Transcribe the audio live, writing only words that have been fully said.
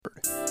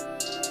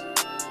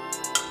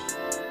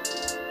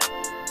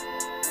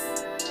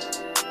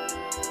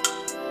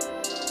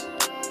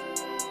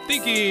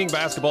Thinking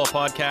Basketball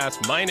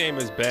Podcast. My name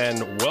is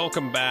Ben.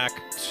 Welcome back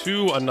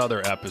to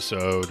another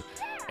episode.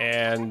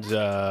 And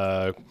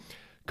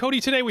Cody,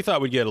 today we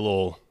thought we'd get a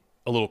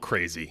little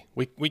crazy.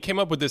 We came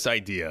up with this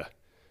idea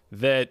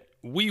that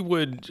we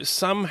would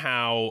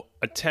somehow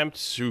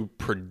attempt to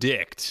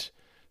predict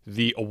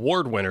the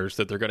award winners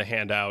that they're going to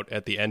hand out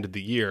at the end of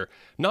the year.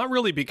 Not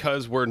really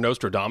because we're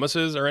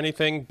Nostradamuses or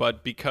anything,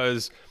 but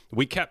because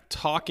we kept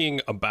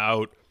talking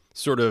about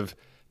sort of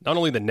not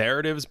only the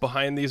narratives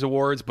behind these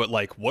awards, but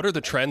like what are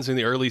the trends in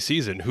the early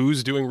season?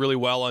 Who's doing really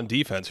well on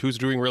defense? Who's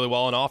doing really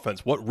well on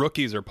offense? What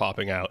rookies are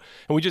popping out?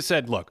 And we just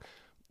said, look,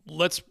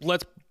 let's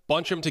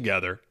bunch them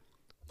together.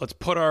 Let's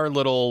put our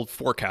little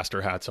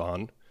forecaster hats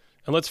on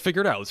and let's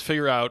figure it out. Let's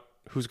figure out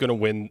who's going to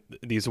win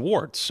these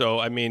awards. So,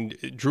 I mean,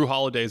 Drew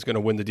Holiday is going to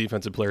win the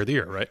Defensive Player of the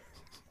Year, right?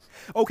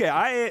 Okay,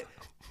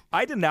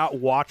 I did not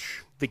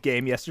watch the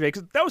game yesterday,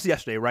 because that was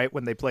yesterday, right,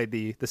 when they played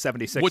the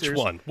 76ers?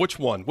 Which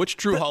one? Which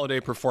Drew Holiday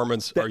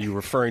performance are you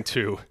referring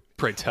to,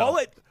 pray tell?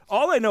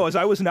 All I know is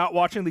I was not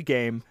watching the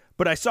game,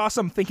 but I saw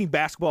some Thinking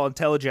Basketball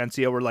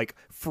intelligentsia were like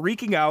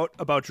freaking out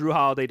about Drew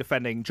Holiday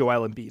defending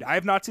Joel Embiid. I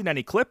have not seen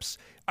any clips.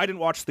 I didn't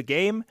watch the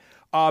game.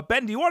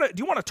 Ben, do you want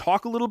to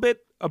talk a little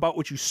bit about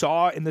what you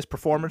saw in this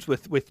performance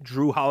with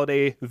Drew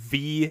Holiday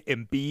v.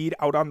 Embiid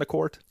out on the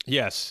court?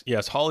 Yes.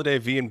 Holiday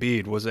v.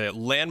 Embiid was a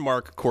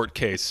landmark court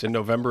case in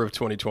November of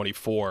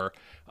 2024.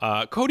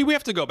 Cody, we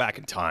have to go back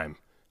in time,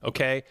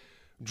 okay?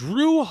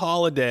 Drew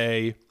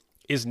Holiday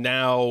is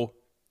now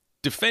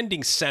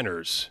defending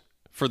centers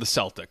for the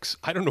Celtics.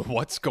 I don't know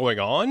what's going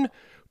on,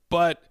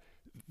 but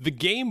the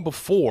game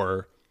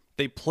before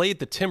they played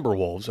the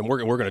Timberwolves, and we're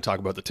going to talk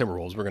about the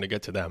Timberwolves. We're going to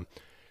get to them.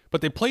 But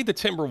they played the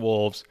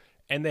Timberwolves,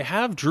 and they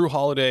have Drew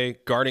Holiday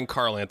guarding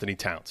Karl-Anthony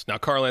Towns. Now,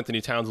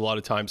 Karl-Anthony Towns a lot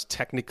of times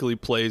technically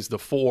plays the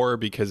 4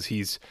 because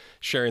he's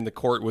sharing the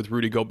court with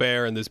Rudy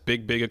Gobert in this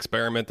big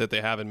experiment that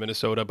they have in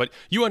Minnesota. But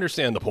you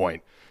understand the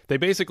point. They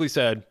basically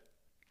said,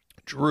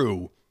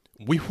 Drew,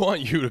 we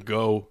want you to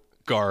go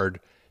guard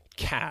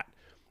Cat.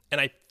 And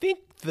I think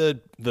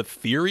the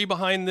theory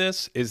behind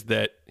this is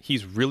that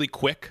he's really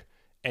quick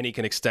and he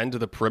can extend to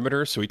the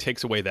perimeter, so he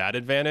takes away that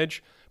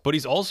advantage. But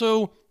he's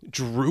also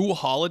Drew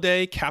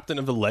Holiday, captain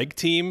of the leg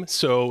team,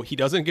 so he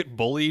doesn't get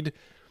bullied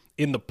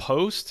in the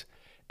post.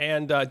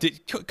 And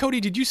Cody,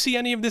 did you see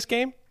any of this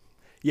game?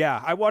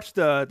 Yeah, I watched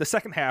the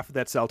second half of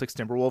that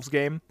Celtics-Timberwolves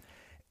game.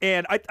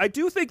 And I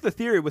do think the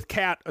theory with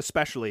Cat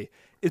especially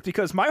is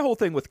because my whole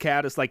thing with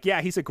Cat is like,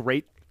 yeah, he's a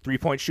great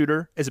three-point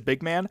shooter as a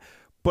big man.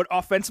 But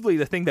offensively,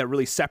 the thing that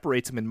really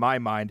separates him in my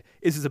mind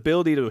is his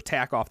ability to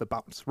attack off the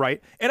bounce,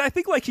 right? And I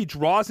think like he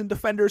draws in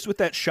defenders with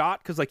that shot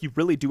because like you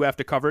really do have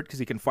to cover it because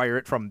he can fire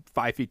it from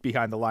 5 feet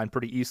behind the line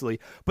pretty easily.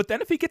 But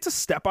then if he gets a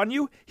step on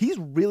you, he's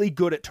really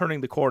good at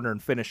turning the corner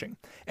and finishing.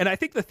 And I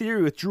think the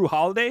theory with Drew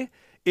Holiday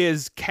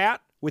is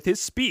Cat, with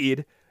his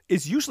speed,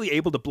 is usually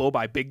able to blow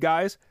by big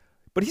guys,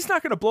 but he's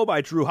not going to blow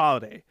by Drew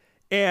Holiday.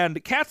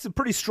 And Cat's a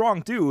pretty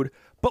strong dude,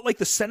 but like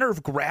the center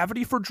of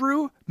gravity for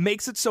Drew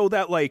makes it so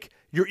that like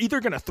you're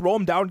either going to throw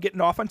him down, get an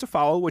offensive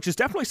foul, which is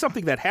definitely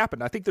something that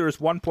happened. I think there was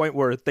one point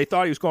where they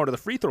thought he was going to the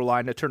free throw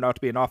line. It turned out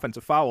to be an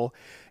offensive foul.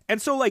 And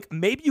so like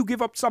maybe you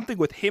give up something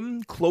with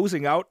him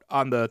closing out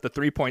on the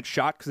 3-point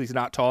shot because he's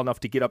not tall enough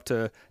to get up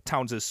to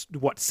Towns' 6'10",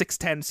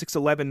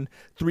 6'11"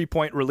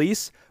 3-point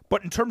release.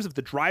 But in terms of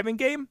the driving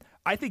game,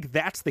 I think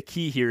that's the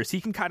key here is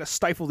he can kind of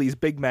stifle these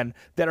big men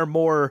that are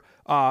more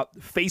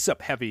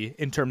face-up heavy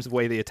in terms of the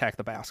way they attack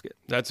the basket.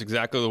 That's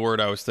exactly the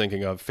word I was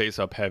thinking of,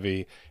 face-up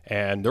heavy.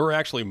 And there were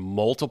actually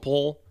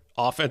multiple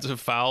offensive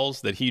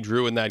fouls that he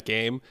drew in that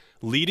game,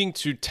 leading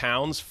to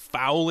Towns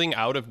fouling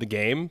out of the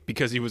game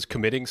because he was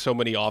committing so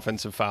many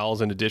offensive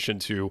fouls in addition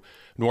to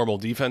normal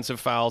defensive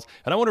fouls.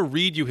 And I want to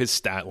read you his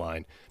stat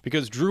line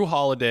because Drew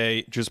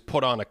Holiday just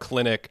put on a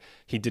clinic.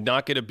 He did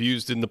not get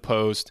abused in the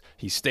post.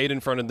 He stayed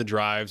in front of the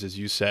drives, as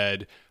you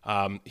said.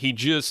 He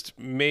just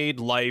made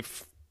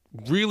life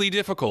really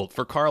difficult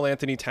for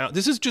Karl-Anthony Towns.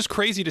 This is just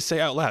crazy to say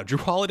out loud. Drew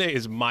Holiday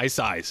is my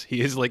size.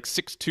 He is like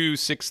 6'2",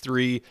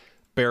 6'3",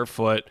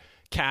 barefoot.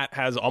 Cat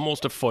has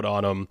almost a foot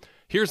on him.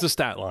 Here's the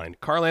stat line.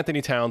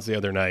 Karl-Anthony Towns the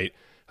other night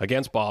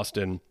against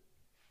Boston,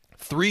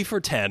 3 for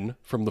 10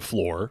 from the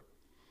floor,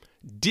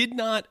 did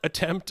not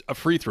attempt a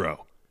free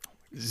throw.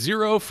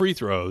 0 free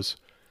throws.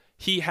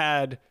 He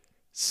had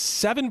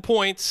 7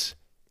 points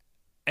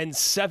and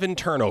 7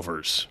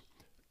 turnovers.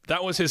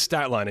 That was his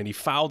stat line, and he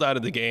fouled out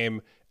of the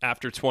game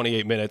after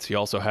 28 minutes. He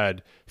also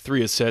had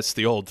 3 assists,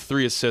 the old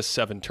 3 assists,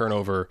 7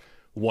 turnover,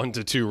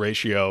 1-to-2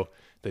 ratio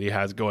that he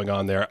has going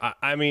on there.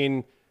 I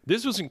mean,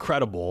 this was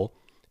incredible.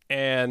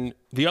 And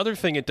the other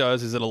thing it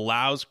does is it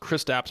allows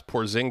Kristaps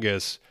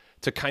Porzingis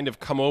to kind of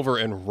come over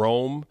and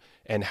roam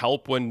and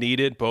help when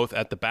needed, both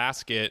at the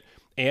basket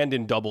and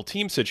in double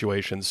team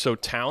situations. So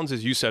Towns,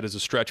 as you said, is a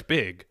stretch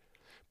big,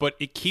 but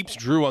it keeps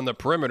Drew on the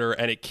perimeter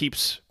and it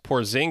keeps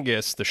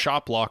Porzingis, the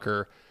shot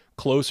blocker,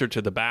 closer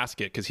to the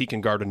basket because he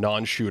can guard a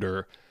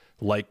non-shooter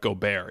like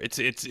Gobert.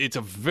 It's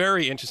a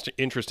very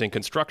interesting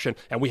construction,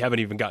 and we haven't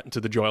even gotten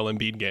to the Joel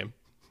Embiid game.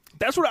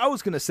 That's what I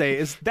was going to say,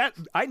 is that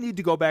I need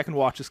to go back and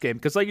watch this game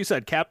because, like you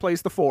said, Cat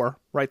plays the 4,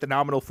 right? The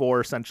nominal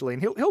 4, essentially,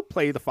 and he'll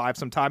play the 5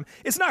 sometime.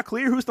 It's not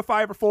clear who's the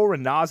 5 or 4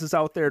 when Nas is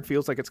out there. It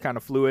feels like it's kind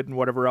of fluid and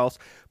whatever else.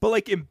 But,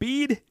 like,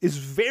 Embiid is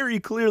very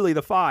clearly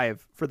the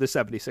 5 for the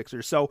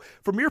 76ers. So,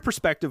 from your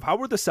perspective, how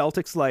were the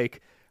Celtics,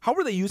 like, how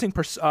were they using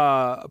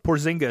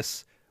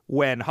Porzingis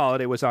when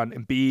Holiday was on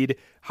Embiid?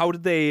 How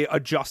did they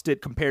adjust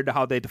it compared to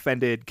how they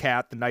defended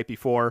Cat the night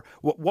before?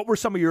 What were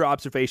some of your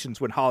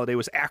observations when Holiday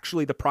was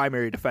actually the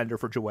primary defender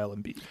for Joel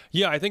Embiid?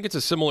 Yeah, I think it's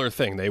a similar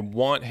thing. They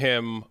want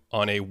him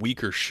on a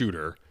weaker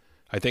shooter.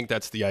 I think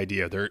that's the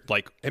idea. They're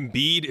like,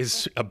 Embiid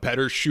is a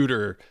better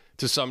shooter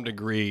to some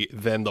degree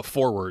than the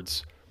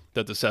forwards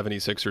that the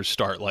 76ers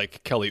start,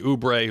 like Kelly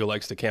Oubre, who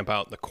likes to camp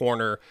out in the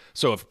corner.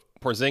 So if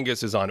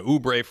Porzingis is on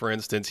Oubre, for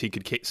instance, he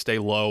could stay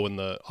low in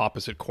the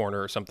opposite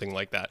corner or something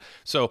like that.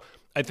 So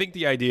I think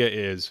the idea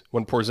is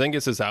when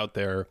Porzingis is out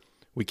there,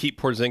 we keep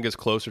Porzingis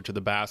closer to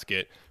the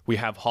basket. We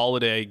have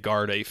Holiday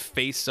guard a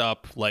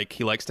face-up, like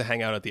he likes to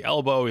hang out at the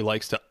elbow. He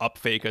likes to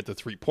up-fake at the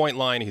three-point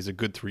line. He's a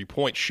good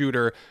three-point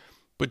shooter.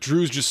 But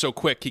Drew's just so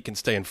quick, he can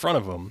stay in front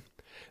of him.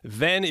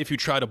 Then if you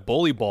try to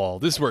bully ball,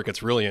 this is where it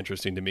gets really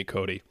interesting to me,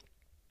 Cody.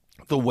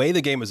 The way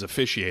the game is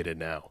officiated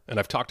now, and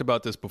I've talked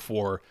about this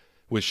before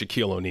with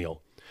Shaquille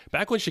O'Neal.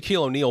 Back when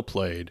Shaquille O'Neal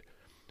played,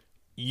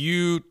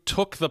 you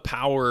took the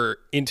power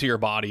into your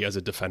body as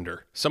a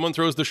defender. Someone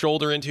throws the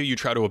shoulder into you, you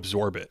try to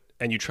absorb it,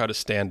 and you try to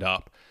stand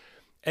up.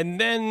 And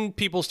then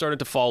people started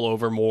to fall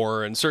over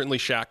more, and certainly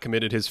Shaq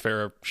committed his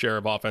fair share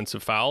of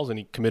offensive fouls, and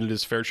he committed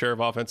his fair share of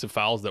offensive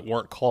fouls that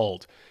weren't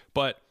called.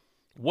 But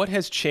what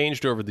has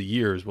changed over the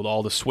years with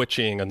all the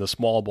switching and the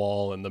small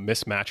ball and the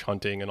mismatch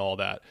hunting and all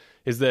that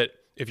is that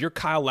if you're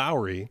Kyle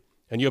Lowry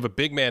and you have a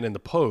big man in the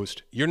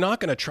post, you're not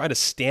going to try to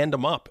stand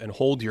him up and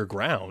hold your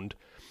ground.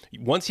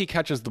 Once he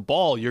catches the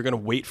ball, you're going to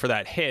wait for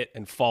that hit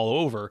and fall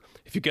over.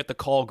 If you get the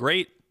call,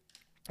 great.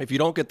 If you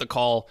don't get the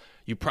call,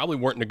 you probably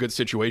weren't in a good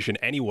situation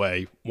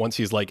anyway once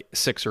he's like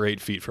 6 or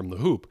 8 feet from the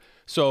hoop.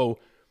 So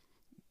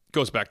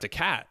goes back to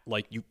Cat.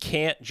 Like, you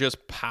can't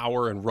just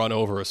power and run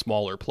over a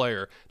smaller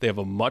player. They have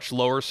a much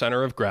lower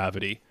center of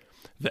gravity.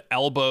 The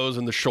elbows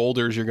and the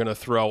shoulders you're going to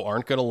throw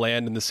aren't going to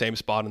land in the same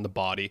spot in the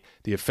body.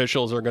 The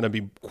officials are going to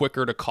be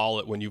quicker to call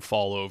it when you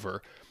fall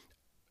over.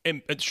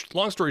 And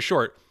long story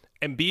short,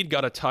 Embiid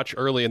got a touch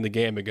early in the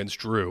game against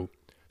Drew,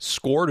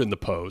 scored in the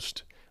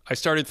post. I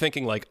started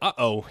thinking like,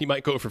 he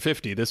might go for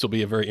 50. This will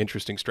be a very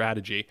interesting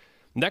strategy.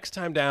 Next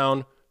time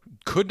down,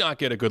 could not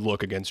get a good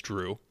look against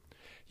Drew.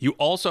 You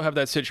also have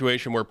that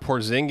situation where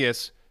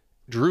Porzingis,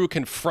 Drew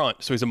can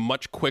front, so he's a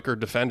much quicker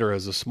defender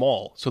as a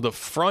small. So the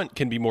front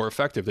can be more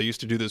effective. They used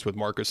to do this with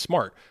Marcus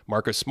Smart.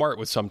 Marcus Smart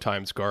would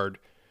sometimes guard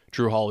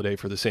Drew Holiday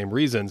for the same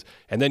reasons.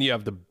 And then you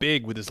have the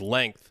big with his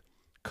length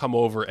come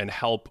over and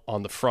help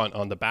on the front,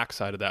 on the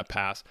backside of that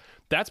pass.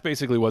 That's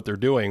basically what they're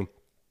doing.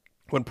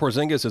 When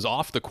Porzingis is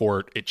off the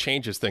court, it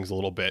changes things a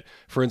little bit.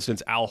 For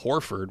instance, Al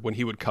Horford, when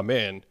he would come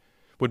in,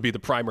 would be the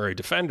primary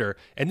defender,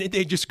 and then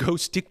they just go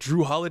stick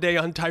Drew Holiday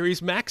on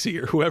Tyrese Maxey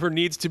or whoever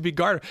needs to be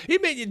guarded.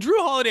 Drew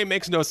Holiday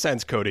makes no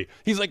sense, Cody.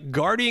 He's like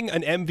guarding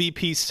an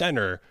MVP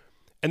center,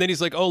 and then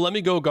he's like, let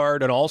me go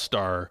guard an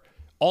all-star,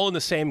 all in the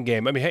same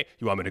game. I mean, hey,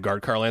 you want me to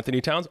guard Karl Anthony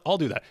Towns? I'll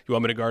do that. You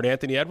want me to guard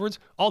Anthony Edwards?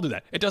 I'll do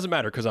that. It doesn't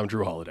matter because I'm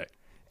Drew Holiday.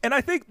 And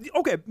I think,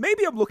 okay,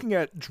 maybe I'm looking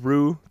at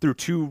Drew through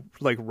 2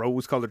 like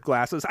rose-colored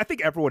glasses. I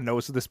think everyone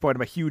knows at this point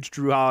I'm a huge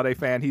Drew Holiday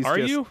fan. Are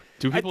you?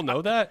 Do people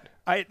know that?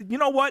 You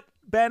know what,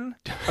 Ben?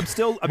 I'm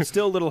still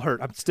a little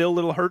hurt. I'm still a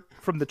little hurt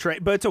from the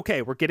trade, but it's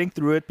okay. We're getting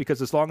through it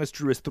because as long as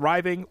Drew is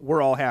thriving,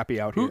 we're all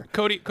happy out here.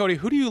 Cody,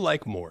 who do you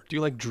like more? Do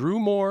you like Drew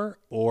more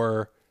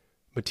or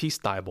Matisse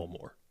Thybulle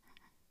more?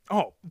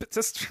 Oh, but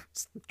just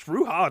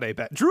Drew Holiday.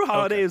 Drew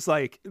Holiday is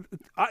like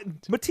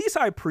Matisse.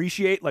 I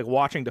appreciate like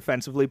watching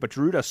defensively, but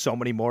Drew does so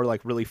many more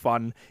like really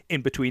fun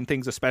in between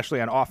things,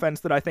 especially on offense,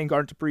 that I think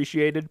aren't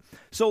appreciated.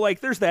 So like,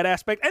 there's that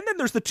aspect, and then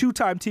there's the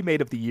 2-time teammate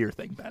of the year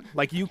thing, Ben.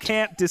 Like, you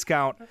can't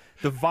discount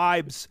the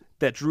vibes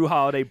that Drew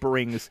Holiday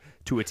brings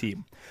to a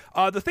team.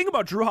 The thing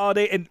about Drew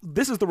Holiday, and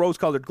this is the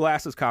rose-colored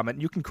glasses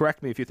comment. You can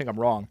correct me if you think I'm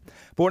wrong,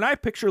 but when I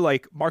picture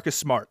like Marcus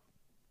Smart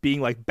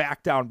being like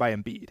backed down by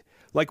Embiid.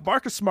 Like,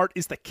 Marcus Smart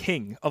is the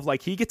king of,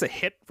 like, he gets a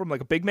hit from, like,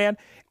 a big man,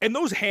 and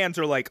those hands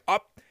are, like,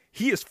 up.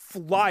 He is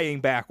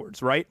flying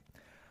backwards, right?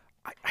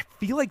 I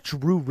feel like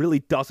Drew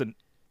really doesn't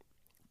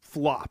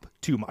flop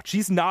too much.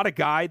 He's not a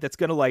guy that's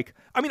going to, like,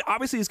 I mean,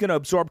 obviously he's going to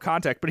absorb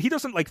contact, but he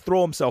doesn't, like,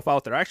 throw himself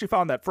out there. I actually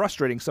found that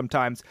frustrating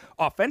sometimes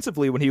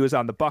offensively when he was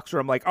on the Bucks,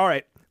 where I'm like, all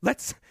right,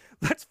 let's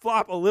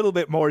flop a little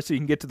bit more so you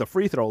can get to the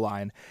free throw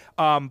line.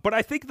 But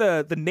I think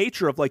the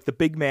nature of, like, the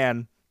big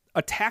man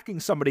attacking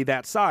somebody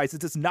that size,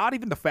 it's not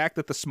even the fact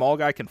that the small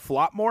guy can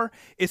flop more.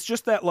 It's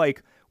just that,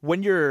 like,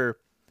 when you're,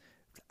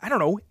 I don't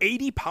know,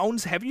 80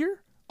 pounds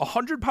heavier,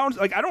 100 pounds,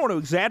 like, I don't want to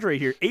exaggerate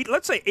here.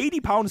 Let's say 80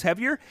 pounds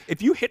heavier.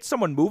 If you hit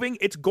someone moving,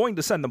 it's going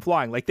to send them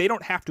flying. Like, they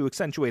don't have to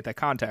accentuate that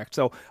contact.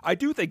 So I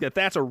do think that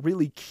that's a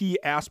really key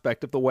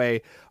aspect of the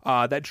way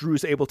that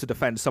Drew's able to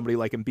defend somebody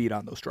like Embiid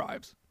on those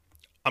drives.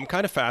 I'm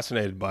kind of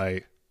fascinated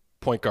by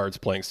point guards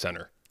playing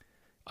center.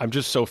 I'm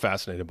just so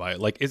fascinated by it.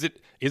 Like, is it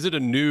a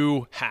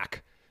new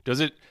hack?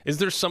 Is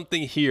there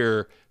something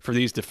here for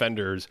these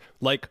defenders?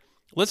 Like,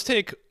 let's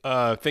take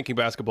thinking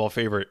basketball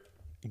favorite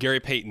Gary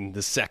Payton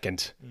the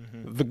second,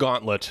 the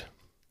Gauntlet.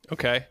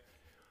 Okay,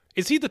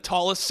 is he the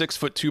tallest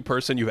 6'2"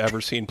 person you've ever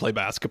seen play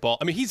basketball?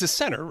 I mean, he's a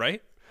center,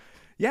 right?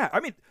 Yeah, I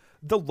mean,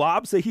 the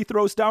lobs that he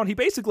throws down, he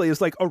basically is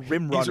like a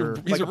rim runner.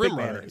 He's like a rim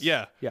runner.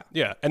 Yeah.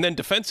 And then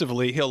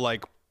defensively, he'll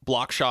like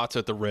block shots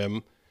at the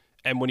rim.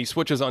 And when he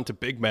switches onto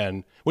big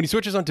men,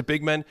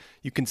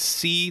 you can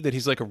see that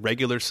he's like a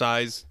regular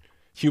size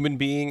human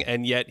being,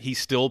 and yet he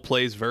still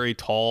plays very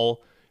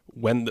tall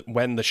when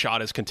the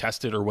shot is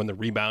contested or when the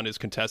rebound is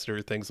contested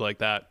or things like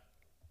that.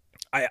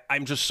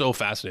 I'm just so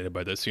fascinated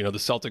by this. You know, the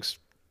Celtics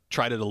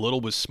tried it a little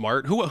with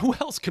Smart. Who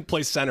else can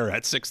play center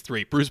at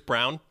 6'3"? Bruce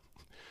Brown?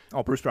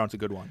 Oh, Bruce Brown's a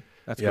good one.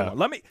 That's a good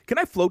one. Can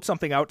I float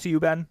something out to you,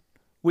 Ben?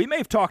 We may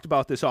have talked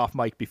about this off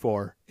mic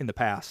before in the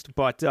past,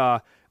 but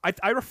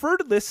I refer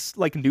to this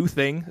like new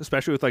thing,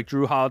 especially with like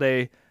Drew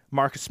Holiday,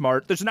 Marcus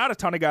Smart. There's not a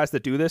ton of guys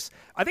that do this.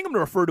 I think I'm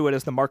going to refer to it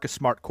as the Marcus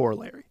Smart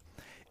corollary.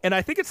 And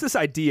I think it's this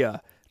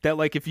idea that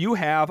like if you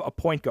have a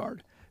point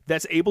guard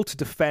that's able to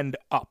defend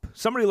up,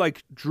 somebody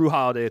like Drew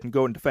Holiday can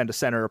go and defend a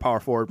center or power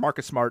forward,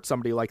 Marcus Smart,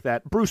 somebody like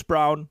that, Bruce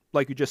Brown,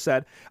 like you just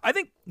said. I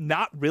think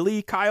not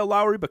really Kyle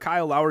Lowry, but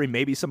Kyle Lowry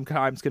maybe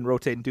sometimes can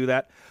rotate and do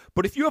that.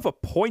 But if you have a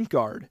point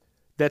guard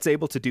that's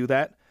able to do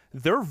that,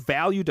 their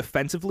value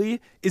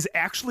defensively is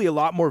actually a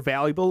lot more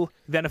valuable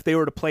than if they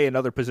were to play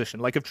another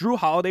position. Like if Drew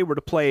Holiday were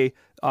to play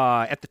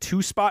at the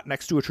 2 spot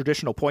next to a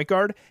traditional point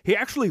guard, he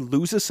actually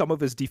loses some of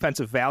his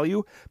defensive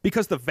value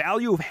because the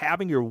value of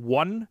having your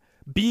 1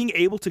 being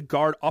able to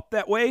guard up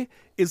that way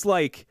is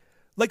like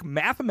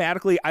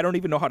mathematically, I don't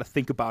even know how to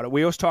think about it.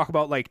 We always talk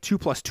about like 2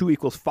 + 2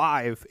 =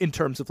 5 in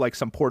terms of like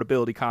some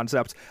portability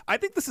concepts. I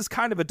think this is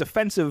kind of a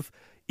defensive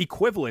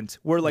equivalent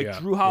where like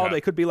Drew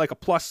Holiday could be like a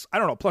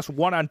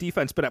 +1 on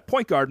defense, but at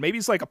point guard, maybe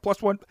he's like a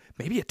 +1,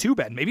 maybe a 2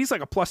 Ben, maybe he's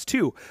like a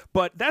 +2.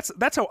 But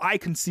that's how I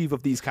conceive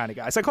of these kind of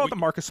guys. I call it the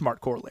Marcus Smart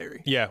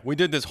corollary. Yeah, we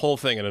did this whole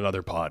thing in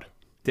another pod.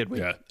 Did we?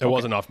 Yeah, it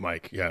wasn't off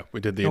mic. Yeah, we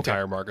did the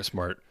entire Marcus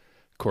Smart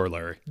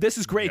corollary. This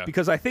is great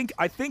because I think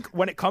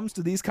when it comes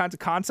to these kinds of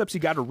concepts, you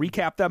got to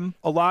recap them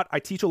a lot. I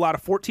teach a lot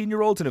of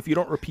 14-year-olds, and if you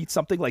don't repeat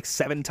something like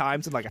 7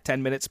 times in like a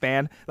 10-minute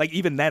span, like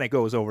even then it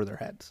goes over their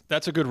heads.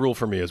 That's a good rule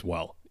for me as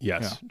well.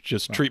 Yes,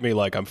 just treat me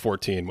like I'm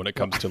 14 when it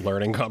comes to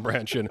learning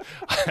comprehension.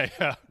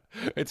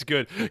 It's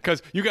good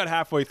because you got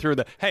halfway through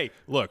the, hey,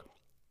 look,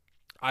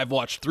 I've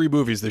watched 3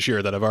 movies this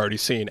year that I've already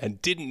seen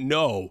and didn't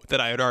know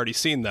that I had already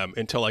seen them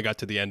until I got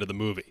to the end of the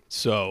movie.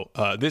 So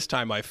this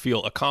time I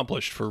feel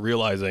accomplished for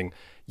realizing,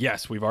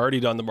 yes, we've already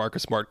done the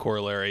Marcus Smart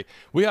corollary.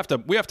 We have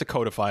to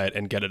codify it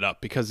and get it up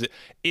because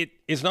it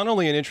is not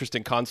only an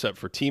interesting concept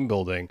for team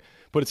building,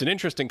 but it's an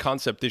interesting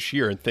concept this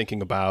year in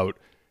thinking about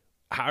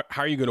how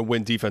are you going to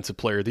win Defensive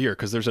Player of the Year?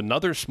 Because there's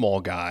another small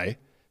guy.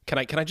 Can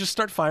I just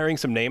start firing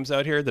some names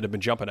out here that have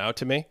been jumping out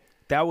to me?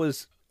 That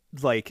was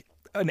like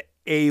an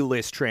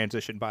A-list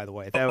transition, by the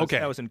way.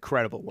 That was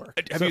incredible work.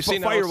 Have you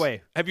seen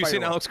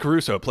Alex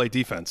Caruso play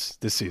defense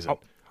this season? Oh,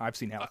 I've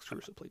seen Alex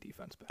Caruso play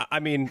defense. But I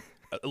mean,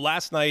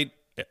 last night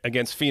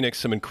against Phoenix,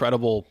 some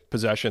incredible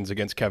possessions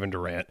against Kevin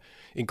Durant,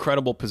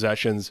 incredible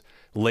possessions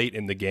late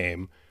in the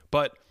game.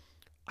 But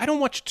I don't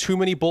watch too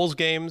many Bulls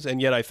games,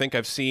 and yet I think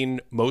I've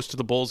seen most of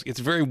the Bulls. It's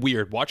very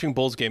weird. Watching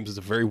Bulls games is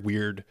a very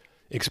weird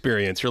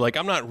experience. You're like,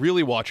 I'm not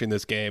really watching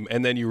this game,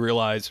 and then you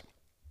realize,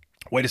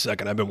 wait a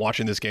second, I've been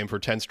watching this game for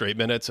 10 straight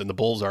minutes, and the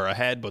Bulls are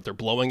ahead, but they're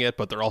blowing it,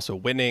 but they're also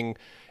winning.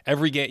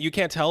 Every game, you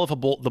can't tell if the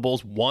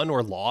Bulls won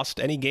or lost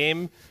any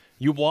game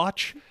you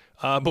watch.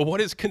 But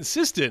what is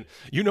consistent,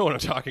 you know what I'm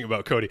talking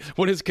about, Cody.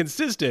 What is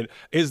consistent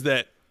is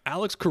that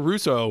Alex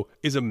Caruso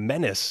is a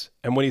menace,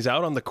 and when he's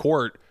out on the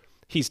court,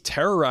 he's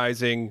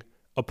terrorizing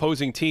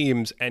opposing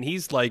teams, and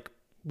he's like,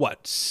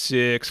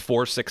 6'4",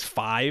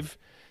 6'5"?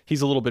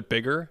 He's a little bit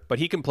bigger, but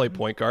he can play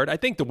point guard. I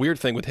think the weird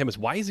thing with him is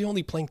why is he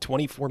only playing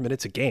 24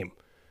 minutes a game?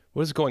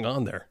 What is going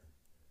on there?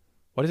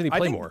 Why doesn't he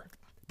play more?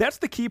 That's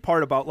the key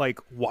part about like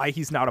why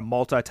he's not a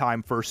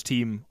multi-time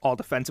first-team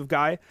all-defensive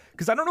guy.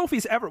 Because I don't know if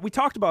he's ever. We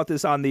talked about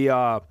this on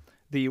the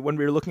when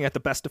we were looking at the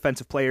best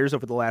defensive players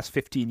over the last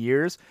 15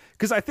 years.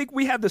 Because I think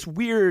we had this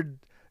weird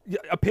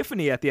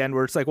epiphany at the end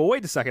where it's like, well,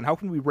 wait a second, how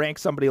can we rank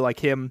somebody like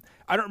him?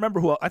 I don't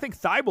remember who. I think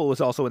Thibault was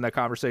also in that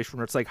conversation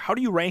where it's like, how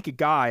do you rank a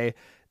guy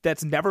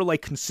that's never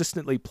like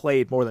consistently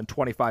played more than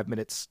 25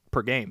 minutes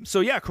per game? So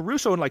yeah,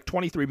 Caruso in like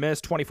 23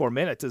 minutes, 24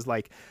 minutes is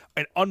like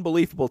an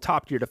unbelievable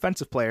top tier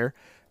defensive player.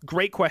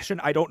 Great question.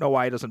 I don't know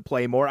why he doesn't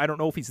play more. I don't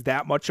know if he's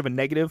that much of a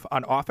negative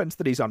on offense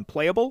that he's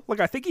unplayable. Like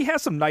I think he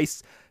has some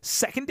nice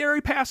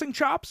secondary passing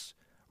chops,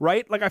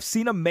 right? Like I've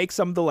seen him make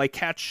some of the like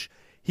catch.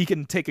 He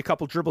can take a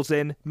couple dribbles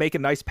in, make a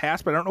nice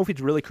pass, but I don't know if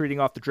he's really creating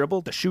off the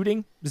dribble. The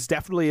shooting is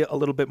definitely a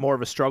little bit more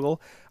of a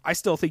struggle. I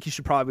still think he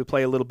should probably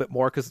play a little bit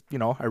more because, you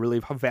know, I really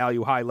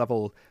value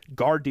high-level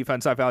guard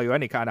defense. I value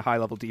any kind of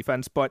high-level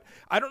defense, but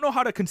I don't know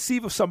how to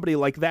conceive of somebody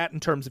like that in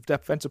terms of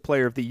Defensive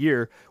Player of the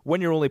Year when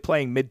you're only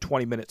playing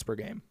mid-20 minutes per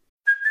game.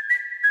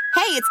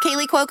 Hey, it's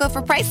Kaylee Cuoco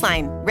for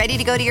Priceline. Ready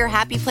to go to your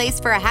happy place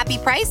for a happy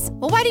price?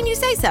 Well, why didn't you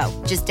say so?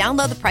 Just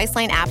download the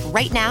Priceline app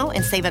right now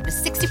and save up to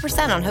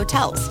 60% on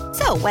hotels.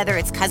 So whether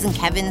it's Cousin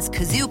Kevin's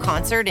Kazoo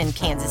Concert in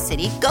Kansas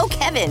City, go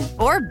Kevin,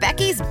 or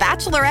Becky's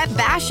Bachelorette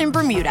Bash in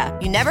Bermuda,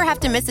 you never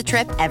have to miss a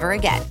trip ever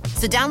again.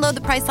 So download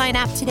the Priceline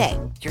app today.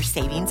 Your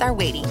savings are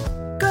waiting.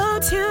 Go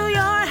to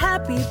your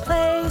happy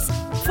place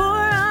for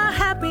a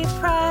happy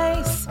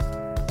price.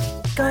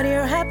 Go to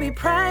your happy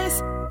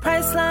price,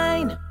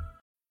 Priceline.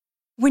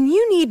 When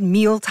you need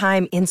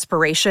mealtime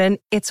inspiration,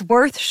 it's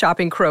worth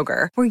shopping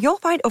Kroger, where you'll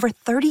find over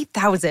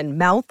 30,000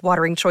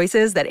 mouth-watering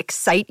choices that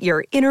excite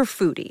your inner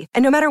foodie.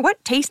 And no matter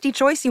what tasty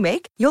choice you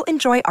make, you'll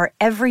enjoy our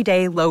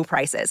everyday low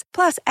prices,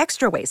 plus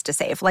extra ways to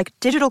save, like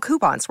digital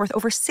coupons worth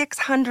over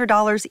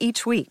 $600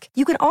 each week.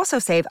 You can also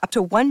save up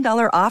to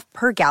 $1 off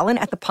per gallon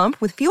at the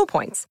pump with fuel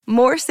points.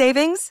 More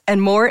savings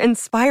and more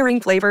inspiring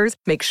flavors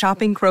make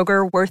shopping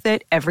Kroger worth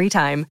it every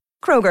time.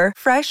 Kroger,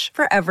 fresh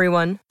for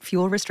everyone.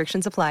 Fuel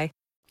restrictions apply.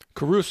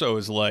 Caruso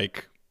is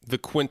like the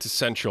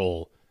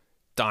quintessential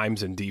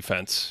dimes and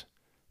defense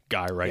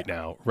guy right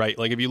now, right?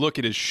 Like if you look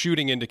at his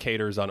shooting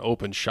indicators on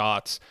open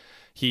shots,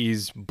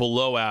 he's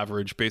below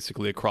average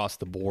basically across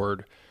the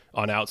board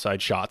on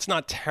outside shots.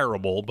 Not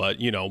terrible, but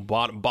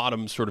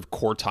bottom sort of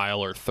quartile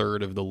or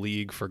third of the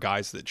league for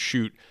guys that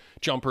shoot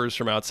jumpers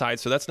from outside.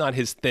 So that's not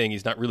his thing.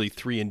 He's not really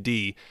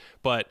 3-and-D,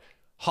 but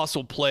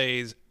hustle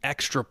plays,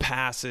 extra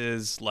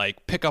passes,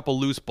 like pick up a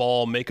loose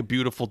ball, make a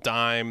beautiful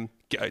dime,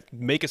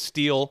 make a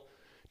steal,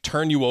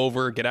 turn you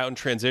over, get out in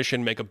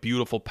transition, make a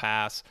beautiful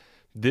pass.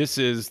 This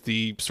is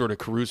the sort of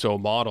Caruso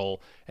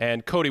model.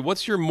 And Cody,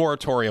 what's your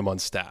moratorium on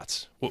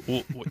stats?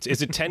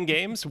 Is it 10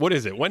 games? What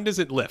is it? When does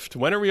it lift?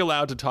 When are we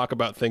allowed to talk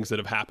about things that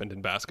have happened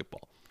in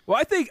basketball? Well,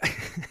 I think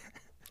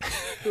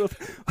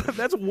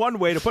that's one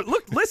way to put it.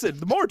 Look, listen,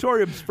 the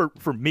moratorium's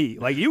for me.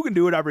 Like, you can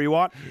do whatever you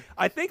want.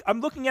 I think I'm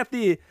looking at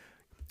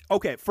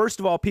okay, first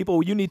of all,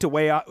 people, you need to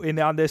weigh in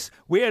on this.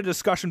 We had a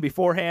discussion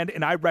beforehand,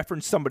 and I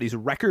referenced somebody's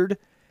record.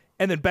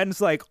 And then Ben's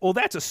like, well,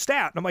 that's a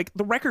stat. And I'm like,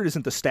 the record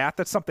isn't the stat.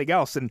 That's something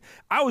else. And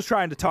I was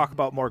trying to talk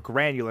about more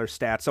granular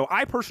stats. So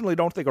I personally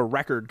don't think a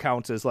record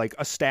counts as like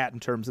a stat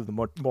in terms of the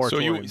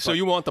moratorium. So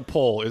you want the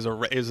poll. Is a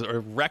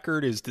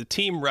record, is the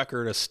team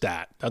record a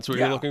stat? That's what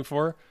you're looking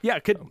for? Yeah.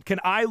 Can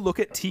I look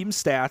at team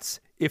stats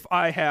if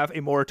I have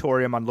a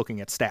moratorium on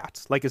looking at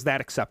stats? Like, is that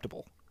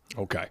acceptable?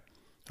 Okay.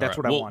 That's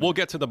what I want. We'll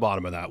get to the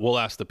bottom of that. We'll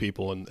ask the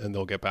people and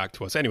they'll get back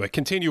to us. Anyway,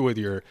 continue with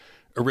your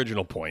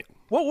original point.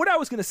 Well, what I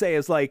was going to say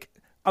is, like,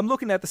 I'm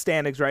looking at the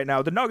standings right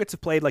now. The Nuggets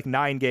have played like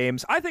 9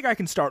 games. I think I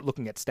can start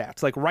looking at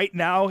stats. Like right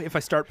now, if I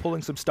start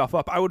pulling some stuff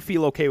up, I would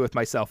feel okay with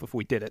myself if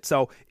we did it.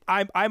 So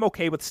I'm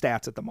okay with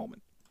stats at the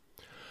moment.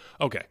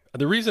 Okay.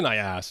 The reason I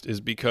asked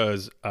is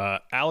because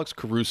Alex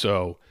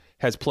Caruso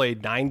has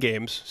played 9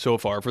 games so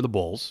far for the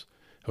Bulls.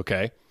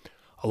 Okay.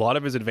 A lot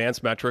of his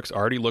advanced metrics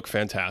already look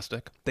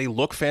fantastic. They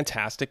look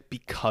fantastic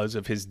because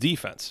of his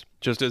defense.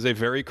 Just as a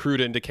very crude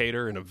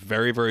indicator in a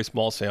very, very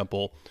small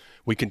sample,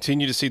 we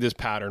continue to see this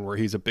pattern where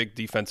he's a big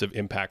defensive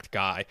impact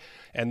guy.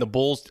 And the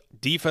Bulls'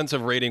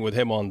 defensive rating with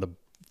him on the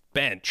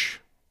bench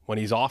when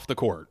he's off the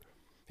court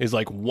is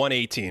like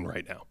 118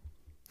 right now.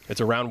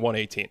 It's around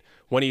 118.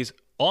 When he's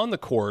on the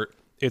court,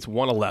 it's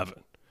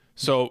 111.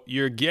 So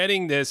you're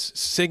getting this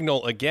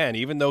signal again,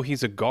 even though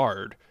he's a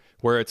guard,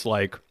 where it's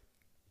like,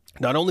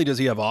 not only does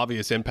he have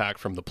obvious impact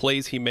from the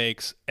plays he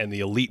makes and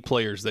the elite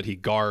players that he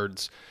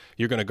guards,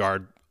 you're going to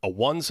guard a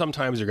 1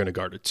 sometimes, you're going to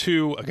guard a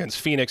 2. Against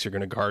Phoenix, you're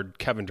going to guard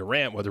Kevin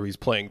Durant, whether he's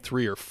playing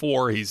 3 or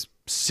 4. He's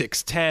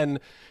 6'10".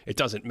 It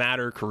doesn't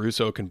matter.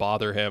 Caruso can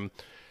bother him.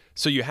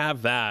 So you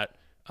have that.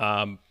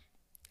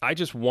 I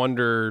just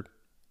wonder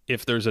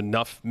if there's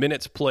enough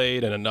minutes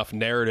played and enough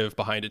narrative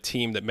behind a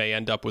team that may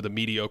end up with a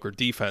mediocre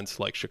defense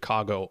like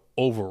Chicago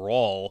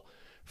overall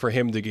for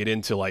him to get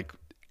into like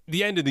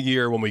the end of the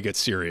year when we get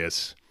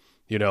serious.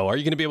 Are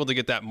you going to be able to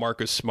get that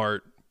Marcus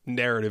Smart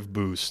narrative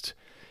boost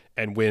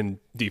and win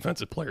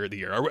Defensive Player of the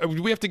Year?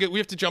 We have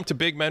to jump to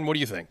big men. What do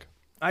you think?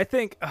 I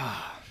think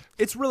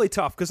it's really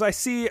tough because I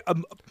see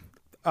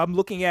I'm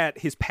looking at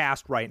his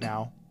past right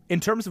now. In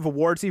terms of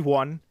awards he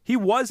won, he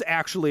was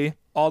actually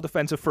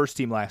all-defensive first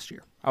team last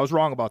year. I was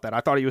wrong about that.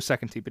 I thought he was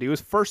second team, but he was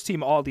first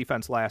team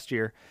all-defense last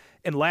year.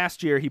 And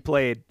last year he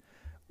played,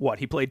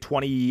 he played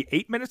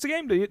 28 minutes a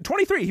game?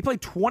 23. He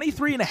played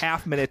 23 and a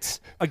half minutes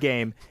a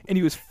game, and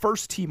he was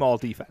first team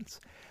all-defense.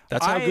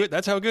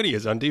 That's how good he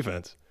is on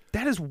defense.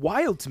 That is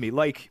wild to me.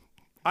 Like,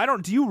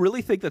 do you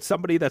really think that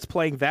somebody that's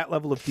playing that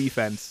level of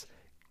defense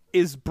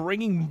is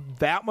bringing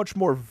that much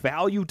more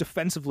value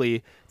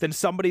defensively than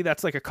somebody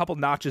that's like a couple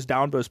notches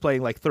down but is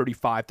playing like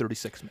 35,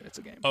 36 minutes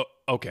a game? Oh,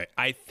 okay.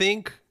 I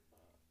think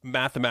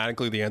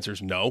mathematically the answer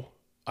is no.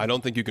 I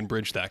don't think you can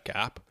bridge that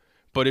gap.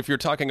 But if you're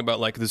talking about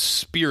like the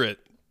spirit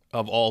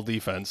of all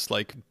defense,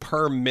 like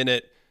per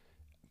minute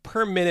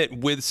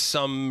with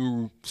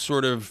some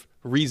sort of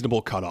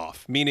reasonable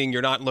cutoff, meaning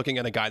you're not looking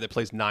at a guy that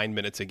plays 9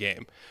 minutes a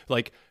game.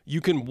 Like, you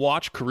can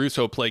watch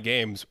Caruso play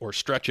games or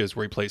stretches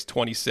where he plays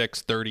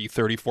 26, 30,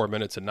 34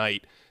 minutes a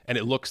night and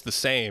it looks the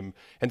same.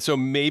 And so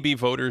maybe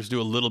voters do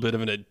a little bit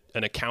of an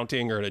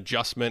accounting or an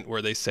adjustment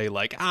where they say,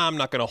 like, I'm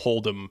not going to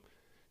hold him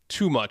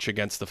too much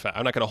against the fact.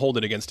 I'm not going to hold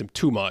it against him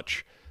too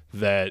much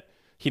that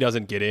he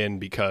doesn't get in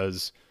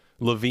because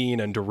Levine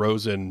and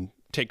DeRozan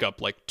take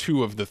up like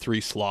 2 of the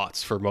 3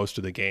 slots for most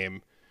of the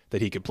game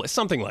that he could play.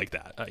 Something like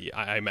that,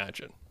 I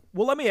imagine.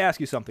 Well, let me ask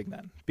you something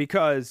then,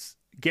 because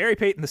Gary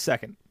Payton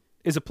II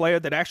is a player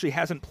that actually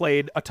hasn't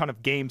played a ton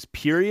of games,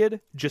 period,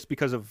 just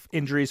because of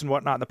injuries and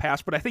whatnot in the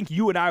past. But I think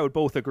you and I would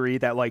both agree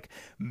that, like,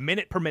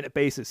 minute-per-minute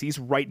basis, he's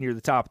right near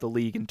the top of the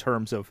league in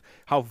terms of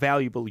how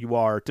valuable you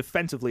are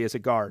defensively as a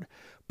guard.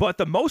 But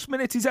the most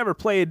minutes he's ever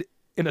played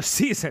in a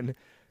season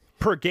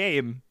per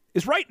game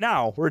is right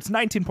now, where it's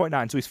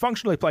 19.9. So he's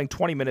functionally playing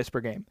 20 minutes per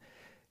game.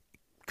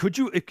 Could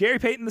you, if Gary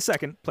Payton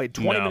II played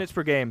 20 minutes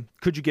per game,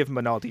 could you give him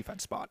an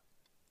all-defense spot?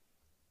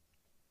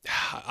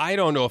 I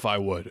don't know if I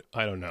would.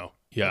 I don't know.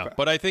 Yeah, okay.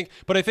 But I think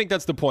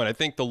that's the point. I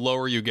think the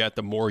lower you get,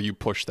 the more you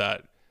push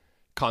that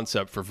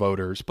concept for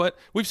voters. But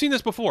we've seen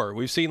this before.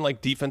 We've seen like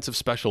defensive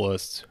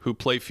specialists who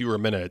play fewer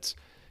minutes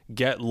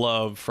get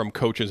love from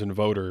coaches and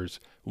voters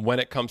when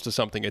it comes to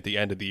something at the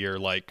end of the year,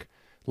 like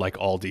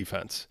all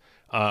defense.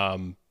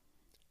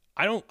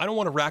 I don't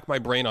want to rack my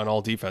brain on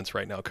all defense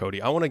right now,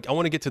 Cody. I want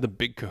to get to the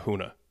big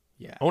kahuna.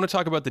 Yeah. I want to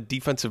talk about the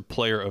defensive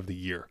player of the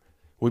year.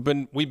 We've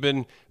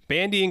been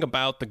bandying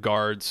about the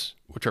guards,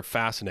 which are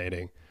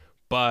fascinating,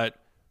 but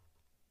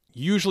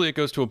usually it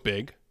goes to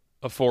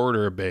a forward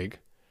or a big.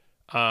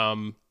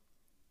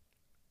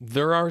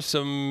 There are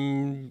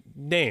some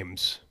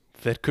names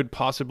that could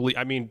possibly,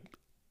 I mean,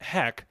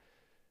 heck,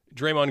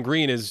 Draymond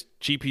Green is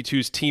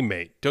GP2's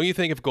teammate. Don't you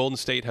think if Golden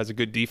State has a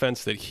good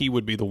defense that he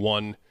would be the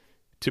one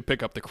to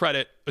pick up the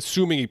credit,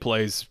 assuming he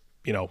plays,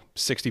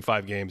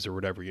 65 games or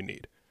whatever you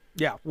need?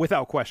 Yeah,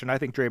 without question. I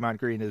think Draymond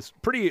Green is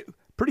pretty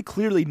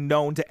clearly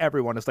known to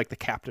everyone as like the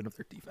captain of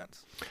their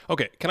defense.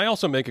 Okay, can I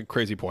also make a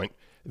crazy point?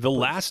 The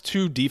last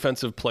 2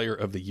 defensive player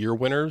of the year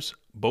winners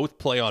both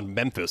play on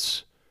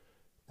Memphis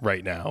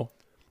right now,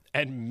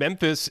 and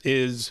Memphis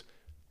is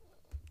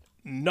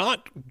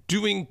not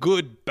doing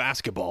good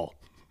basketball.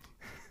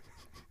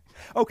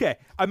 Okay,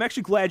 I'm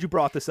actually glad you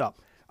brought this up.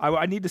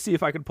 I need to see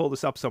if I can pull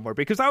this up somewhere,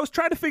 because I was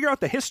trying to figure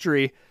out the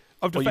history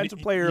of defensive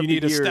player of the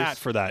years. You need a stat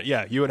for that.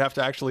 Yeah, you would have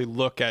to actually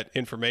look at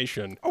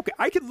information. Okay,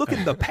 I can look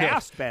in the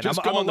past, Ben. Just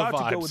I'm go on allowed the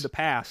vibes. to go in the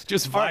past.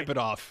 Just vibe it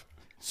off.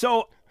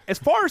 So, as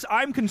far as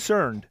I'm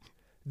concerned,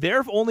 there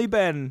have only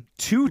been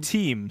 2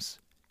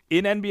 teams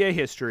in NBA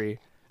history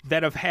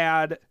that have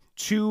had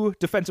 2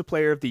 defensive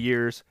player of the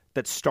years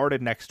that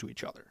started next to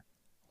each other.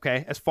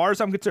 Okay, as far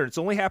as I'm concerned, it's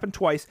only happened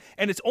twice,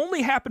 and it's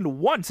only happened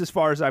once, as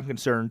far as I'm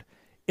concerned,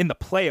 in the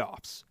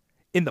playoffs.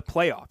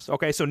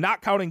 Okay, so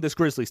not counting this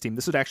Grizzlies team,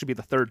 this would actually be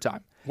the 3rd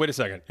time. Wait a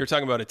second. You're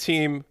talking about a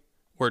team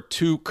where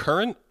 2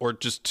 current or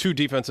just 2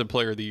 defensive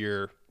player of the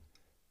year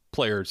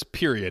players,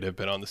 period, have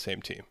been on the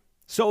same team?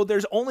 So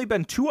there's only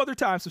been 2 other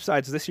times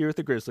besides this year with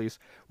the Grizzlies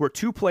where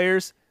 2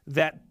 players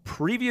that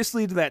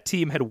previously to that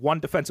team had won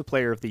defensive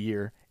player of the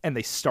year, and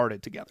they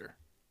started together.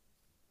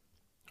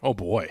 Oh,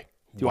 boy.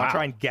 Do you want to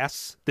try and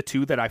guess the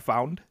 2 that I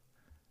found?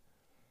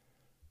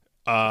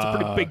 It's a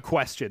pretty big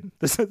question.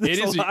 This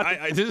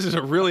is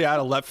a really out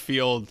of left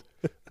field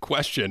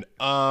question.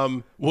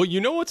 Well,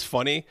 you know what's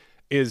funny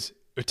is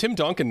Tim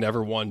Duncan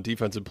never won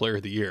Defensive Player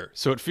of the Year.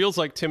 So it feels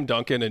like Tim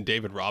Duncan and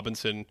David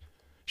Robinson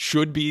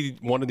should be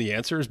one of the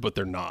answers, but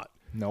they're not.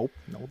 Nope.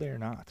 No, they're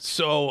not.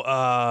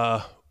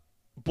 So,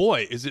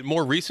 boy, is it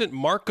more recent?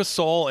 Marc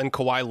Gasol and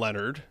Kawhi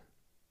Leonard.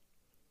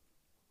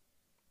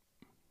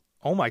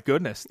 Oh my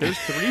goodness! There's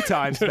 3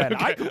 times, Ben.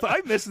 Okay. I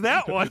missed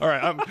that one. All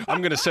right,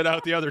 I'm going to set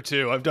out the other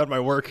 2. I've done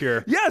my work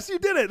here. Yes, you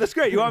did it. That's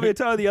great. You want me to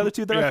tell you the other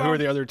 2 that I found? Yeah, who are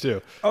the other 2?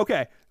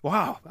 Okay.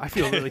 Wow, I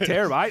feel really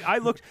terrible. I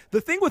looked.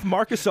 The thing with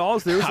Marc Gasol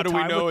is there's. How do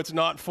we know it's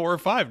not 4 or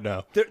 5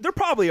 now? There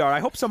probably are. I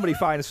hope somebody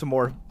finds some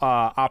more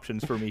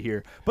options for me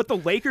here. But the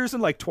Lakers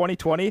in like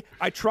 2020,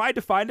 I tried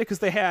to find it because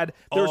there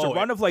was a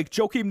run of like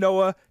Joakim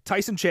Noah,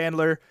 Tyson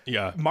Chandler,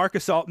 Marc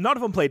Gasol. None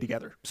of them played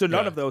together, so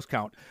none of those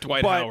count.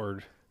 Dwight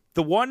Howard.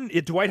 The one,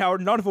 Dwight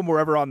Howard, none of them were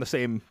ever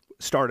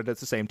started at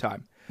the same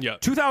time. Yeah.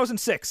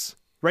 2006,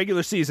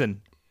 regular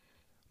season,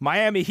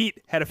 Miami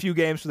Heat had a few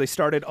games where they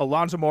started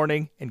Alonzo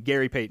Mourning and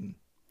Gary Payton.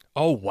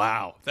 Oh,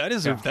 wow.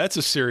 That's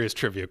a serious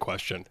trivia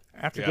question.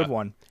 That's a good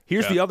one.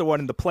 Here's the other one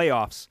in the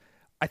playoffs.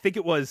 I think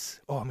it was,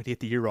 I'm going to get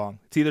the year wrong.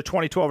 It's either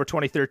 2012 or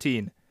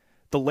 2013.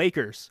 The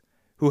Lakers,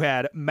 who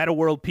had Metta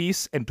World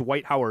Peace and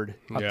Dwight Howard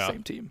on the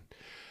same team.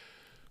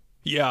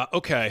 Yeah,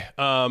 okay.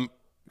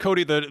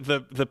 Cody,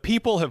 the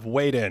people have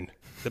weighed in.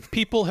 The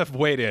people have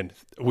weighed in.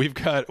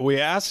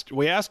 We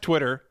asked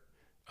Twitter.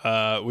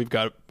 We've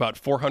got about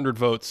 400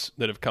 votes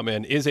that have come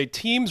in. Is a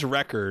team's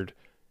record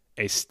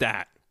a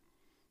stat?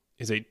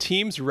 Is a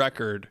team's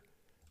record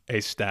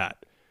a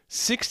stat?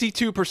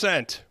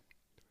 62%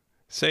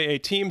 say a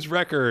team's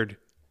record,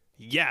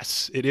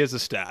 yes, it is a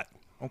stat.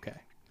 Okay.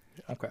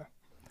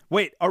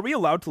 Wait, are we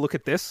allowed to look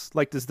at this?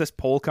 Like, does this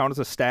poll count as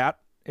a stat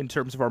in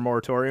terms of our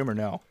moratorium or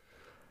no?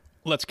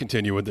 Let's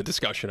continue with the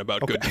discussion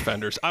about good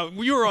defenders.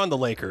 You were on the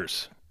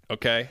Lakers,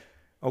 okay?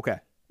 Okay.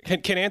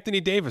 Can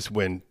Anthony Davis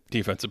win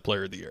Defensive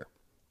Player of the Year?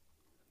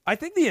 I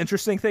think the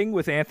interesting thing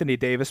with Anthony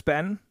Davis,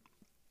 Ben,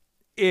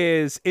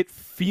 is it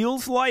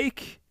feels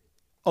like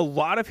a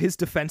lot of his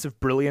defensive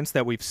brilliance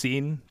that we've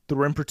seen, the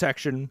rim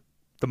protection,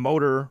 the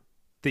motor,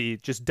 the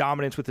just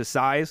dominance with his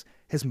size,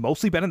 has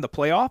mostly been in the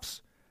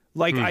playoffs.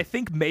 Like, I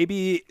think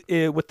maybe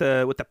with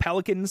the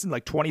Pelicans in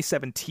like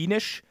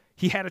 2017-ish,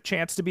 he had a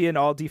chance to be an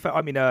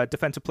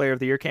Defensive Player of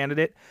the Year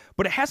candidate,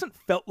 but it hasn't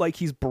felt like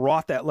he's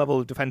brought that level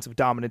of defensive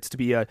dominance to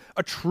be a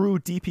true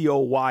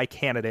DPOY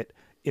candidate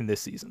in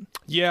this season.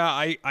 Yeah,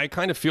 I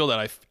kind of feel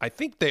that. I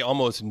think they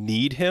almost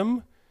need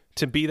him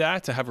to be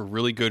that, to have a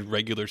really good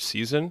regular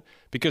season,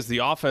 because the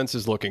offense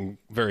is looking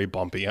very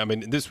bumpy. I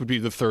mean, this would be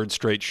the third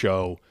straight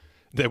show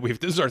that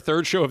this is our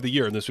third show of the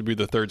year, and this would be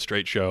the third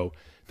straight show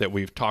that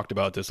we've talked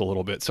about this a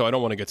little bit. So I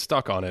don't want to get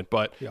stuck on it,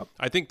 but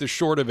I think the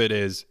short of it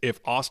is,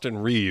 if Austin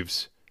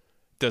Reeves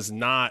does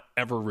not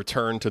ever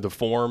return to the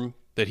form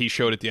that he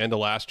showed at the end of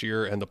last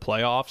year and the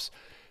playoffs,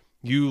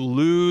 you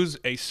lose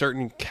a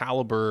certain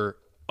caliber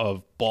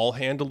of ball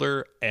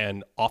handler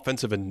and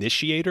offensive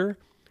initiator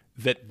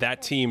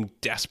that team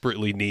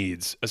desperately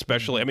needs,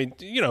 especially, I mean,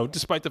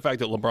 despite the fact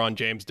that LeBron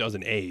James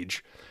doesn't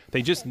age,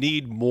 they just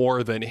need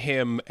more than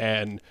him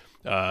and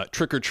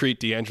trick-or-treat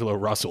D'Angelo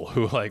Russell,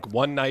 who like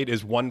one night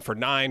is 1 for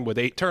 9 with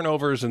 8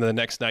 turnovers, and the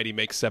next night he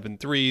makes 7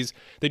 threes.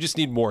 They just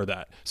need more of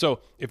that. So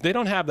if they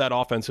don't have that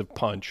offensive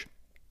punch,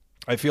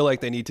 I feel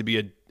like they need to be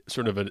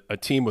a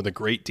team with a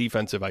great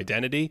defensive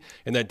identity,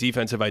 and that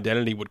defensive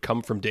identity would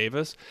come from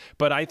Davis.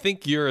 But I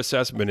think your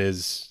assessment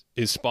is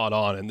spot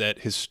on, and that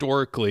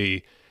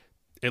historically,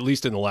 at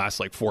least in the last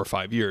like 4 or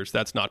 5 years,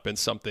 that's not been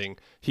something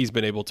he's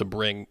been able to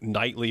bring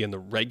nightly in the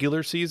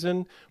regular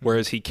season,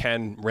 whereas he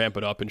can ramp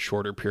it up in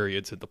shorter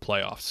periods at the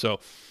playoffs. So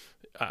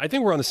I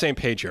think we're on the same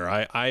page here.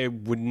 I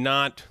would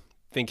not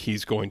think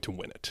he's going to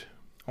win it.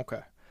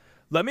 Okay.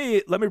 Let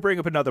me bring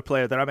up another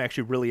player that I'm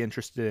actually really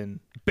interested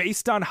in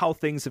based on how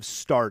things have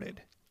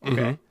started.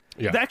 Okay.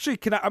 Mm-hmm. Yeah. Actually,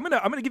 I'm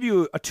gonna give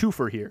you a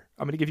twofer here.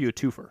 I'm gonna give you a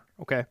twofer.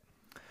 Okay.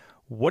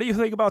 What do you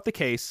think about the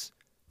case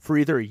for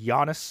either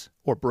Giannis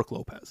or Brook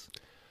Lopez?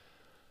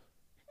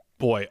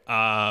 Boy,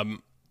 I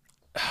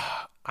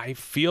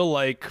feel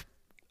like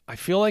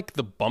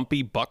the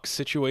bumpy Bucks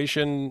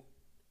situation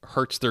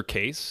hurts their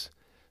case.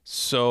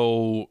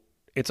 So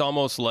it's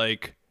almost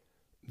like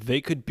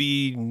they could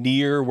be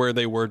near where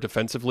they were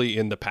defensively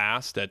in the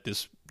past at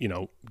this,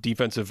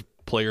 Defensive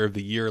Player of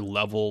the Year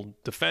level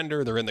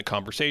defender. They're in the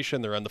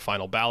conversation. They're on the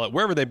final ballot.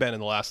 Wherever they've been in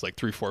the last like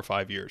 3, 4,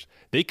 5 years,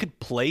 they could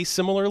play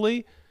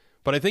similarly.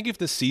 But I think if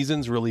the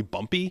season's really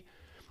bumpy,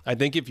 I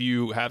think if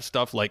you have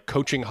stuff like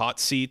coaching hot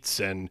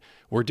seats and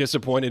we're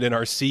disappointed in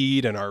our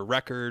seed and our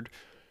record,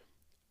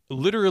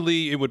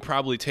 literally it would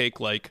probably take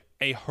like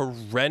a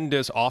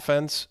horrendous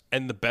offense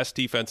and the best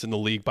defense in the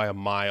league by a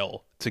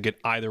mile to get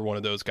either one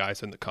of those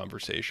guys in the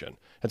conversation.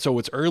 And so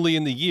it's early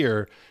in the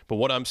year, but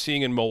what I'm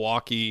seeing in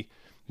Milwaukee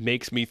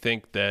makes me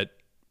think that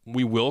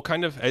we will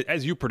kind of,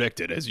 as you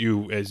predicted,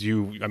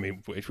 I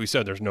mean, we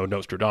said there's no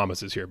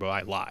Nostradamuses here, but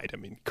I lied. I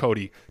mean,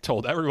 Cody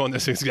told everyone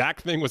this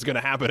exact thing was going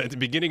to happen at the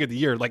beginning of the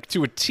year, like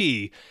to a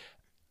T.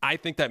 I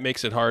think that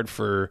makes it hard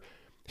for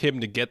him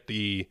to get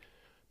the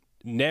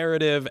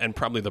narrative and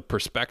probably the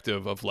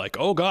perspective of like,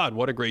 oh God,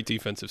 what a great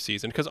defensive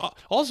season. Because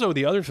also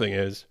the other thing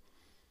is,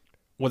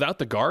 without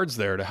the guards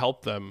there to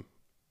help them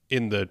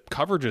in the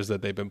coverages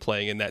that they've been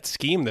playing, in that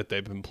scheme that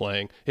they've been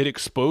playing, it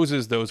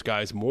exposes those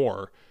guys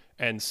more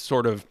and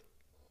sort of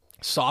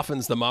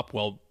softens them up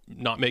while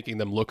not making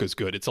them look as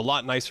good. It's a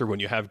lot nicer when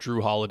you have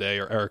Drew Holiday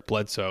or Eric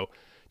Bledsoe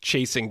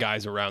chasing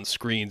guys around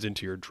screens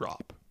into your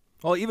drop.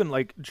 Well, even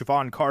like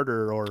Javon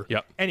Carter or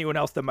anyone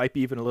else that might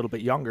be even a little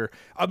bit younger.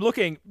 I'm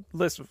looking,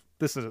 this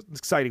is an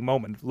exciting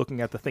moment,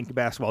 looking at the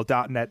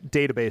thinkbasketball.net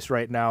database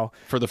right now.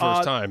 For the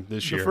first time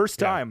this year. The first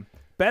time.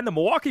 Ben, the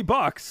Milwaukee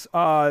Bucks,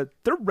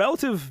 their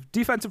relative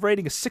defensive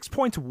rating is 6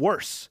 points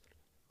worse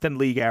than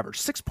league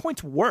average. 6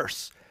 points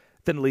worse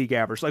than league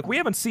average. Like, we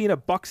haven't seen a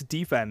Bucks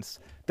defense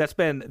that's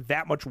been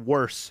that much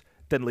worse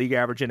than league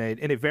average in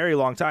a very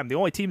long time. The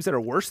only teams that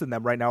are worse than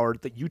them right now are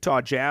the Utah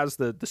Jazz,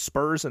 the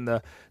Spurs, and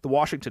the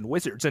Washington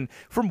Wizards. And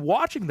from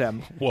watching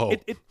them,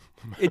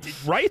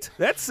 right?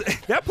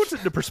 That puts it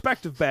into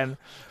perspective, Ben.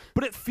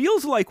 But it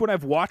feels like when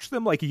I've watched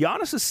them, like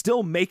Giannis is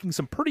still making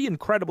some pretty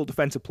incredible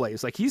defensive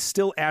plays. Like, he's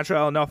still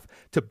agile enough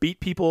to beat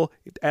people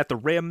at the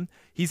rim.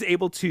 He's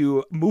able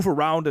to move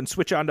around and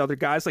switch on to other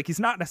guys. Like, he's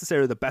not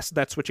necessarily the best at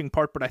that switching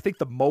part, but I think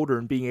the motor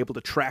and being able to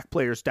track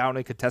players down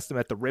and contest them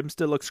at the rim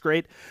still looks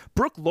great.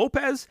 Brook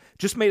Lopez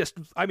just made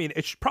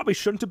it probably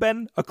shouldn't have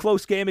been a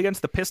close game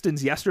against the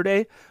Pistons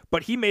yesterday,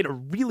 but he made a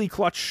really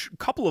clutch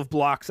couple of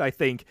blocks, I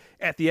think,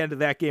 at the end of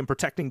that game,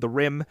 protecting the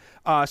rim.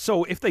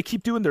 So if they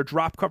keep doing their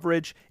drop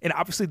coverage, and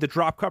obviously the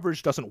drop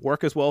coverage doesn't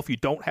work as well if you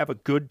don't have a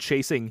good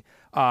chasing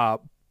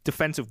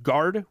defensive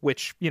guard,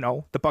 which,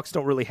 the Bucks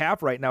don't really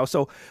have right now.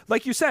 So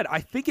like you said,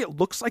 I think it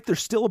looks like they're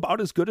still about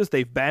as good as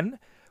they've been.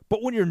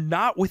 But when you're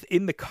not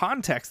within the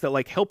context that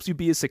like helps you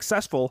be as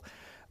successful,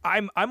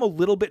 I'm a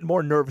little bit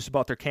more nervous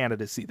about their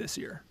candidacy this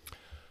year.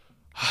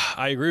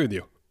 I agree with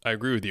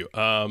you.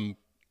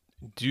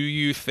 Do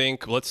you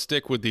think, let's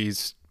stick with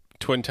these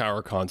Twin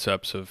Tower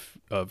concepts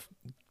of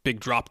big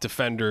drop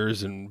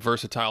defenders and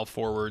versatile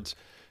forwards.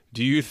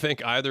 Do you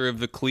think either of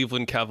the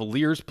Cleveland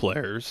Cavaliers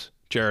players,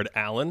 Jared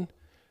Allen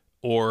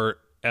or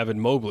Evan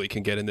Mobley,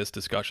 can get in this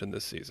discussion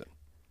this season?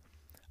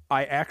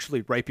 I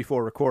actually, right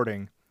before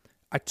recording,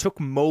 I took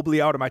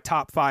Mobley out of my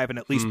top 5 and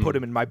at least put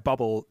him in my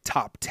bubble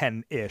top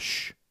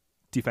 10-ish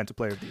Defensive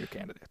Player of the Year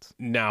candidates.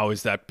 Now,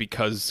 is that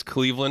because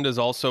Cleveland has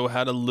also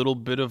had a little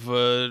bit of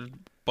a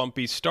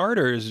bumpy start,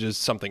 or is it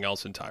just something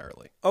else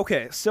entirely?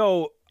 Okay,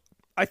 so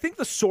I think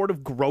the sort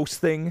of gross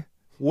thing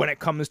when it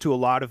comes to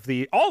all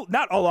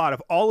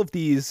of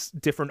these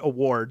different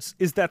awards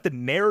is that the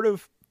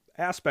narrative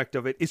aspect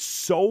of it is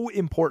so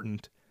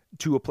important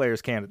to a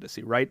player's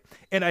candidacy, right?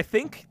 And I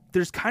think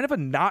there's kind of a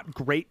not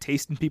great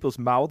taste in people's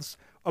mouths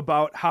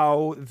about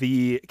how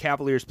the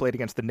Cavaliers played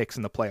against the Knicks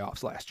in the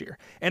playoffs last year.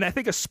 And I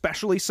think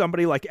especially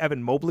somebody like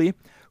Evan Mobley,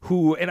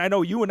 who, and I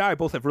know you and I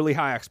both have really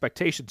high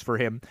expectations for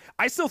him.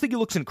 I still think he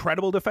looks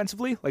incredible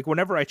defensively. Like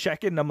whenever I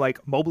check in, I'm like,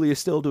 Mobley is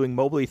still doing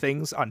Mobley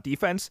things on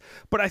defense.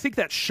 But I think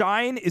that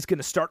shine is going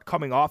to start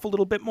coming off a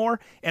little bit more.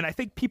 And I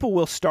think people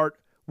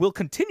will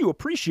continue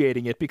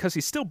appreciating it because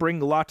he's still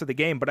bringing a lot to the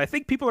game. But I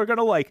think people are going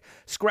to like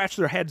scratch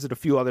their heads at a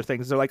few other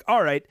things. They're like,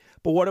 all right,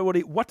 but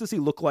what does he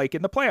look like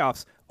in the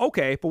playoffs?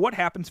 Okay, but what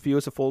happens if he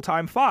was a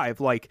full-time 5?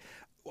 Like,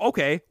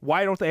 okay,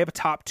 why don't they have a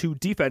top 2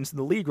 defense in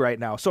the league right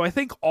now? So I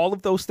think all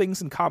of those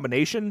things in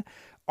combination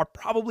are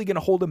probably going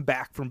to hold him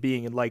back from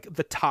being in like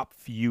the top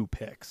few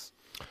picks.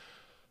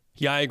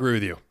 Yeah, I agree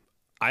with you.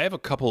 I have a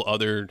couple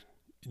other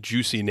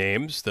juicy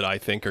names that I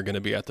think are going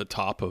to be at the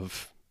top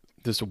of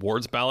this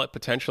awards ballot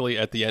potentially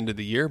at the end of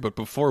the year. But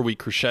before we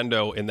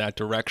crescendo in that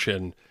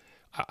direction,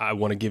 I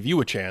want to give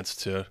you a chance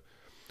to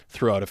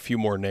throw out a few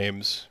more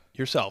names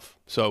yourself.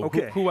 So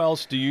okay. Who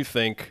else do you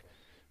think,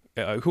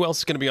 who else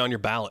is going to be on your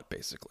ballot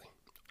basically?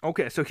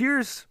 Okay, so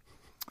here's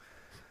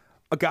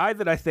a guy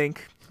that I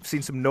think I've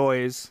seen some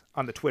noise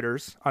on the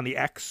Twitters, on the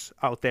X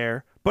out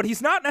there, but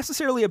he's not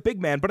necessarily a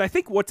big man. But I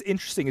think what's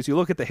interesting is you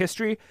look at the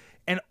history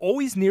and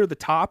always near the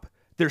top,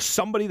 there's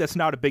somebody that's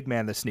not a big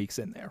man that sneaks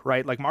in there,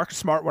 right? Like Marcus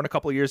Smart won a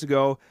couple of years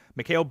ago.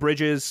 Mikal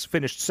Bridges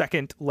finished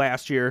second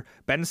last year.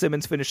 Ben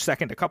Simmons finished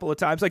second a couple of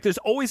times. Like there's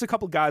always a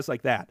couple guys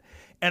like that.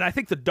 And I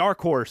think the dark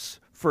horse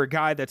for a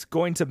guy that's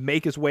going to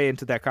make his way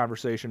into that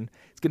conversation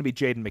is going to be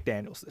Jaden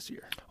McDaniels this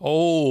year.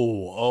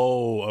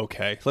 Oh,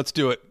 okay. Let's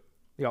do it.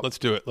 Yep. Let's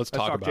do it. Let's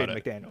talk about Jaden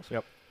it. McDaniels.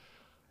 Yep.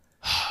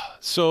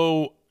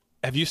 So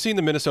have you seen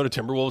the Minnesota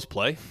Timberwolves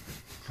play?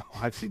 Oh,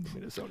 I've seen the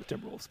Minnesota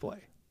Timberwolves play.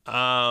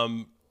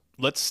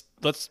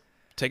 Let's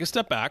take a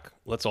step back.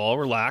 Let's all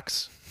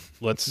relax.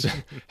 Let's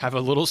have a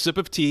little sip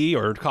of tea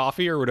or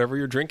coffee or whatever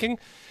you're drinking,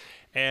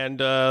 and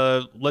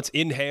let's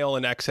inhale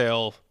and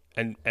exhale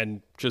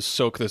and just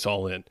soak this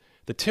all in.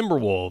 The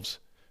Timberwolves,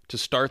 to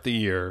start the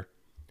year,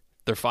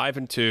 they're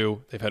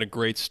 5-2. They've had a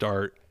great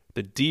start.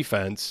 The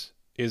defense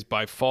is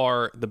by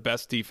far the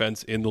best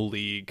defense in the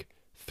league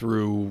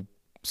through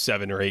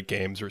 7 or 8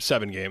 games or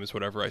 7 games,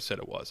 whatever I said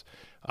it was.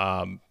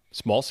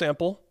 Small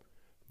sample.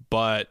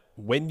 But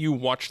when you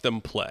watch them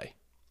play,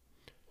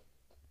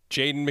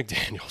 Jaden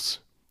McDaniels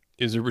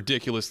is a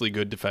ridiculously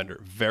good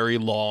defender. Very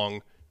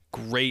long,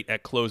 great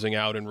at closing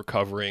out and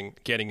recovering,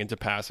 getting into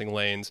passing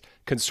lanes,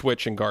 can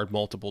switch and guard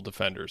multiple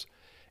defenders.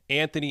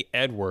 Anthony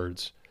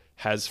Edwards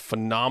has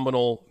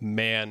phenomenal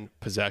man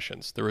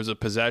possessions. There was a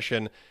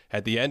possession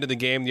at the end of the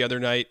game the other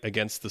night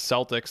against the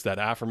Celtics, that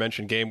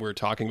aforementioned game we were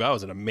talking about. It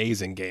was an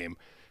amazing game,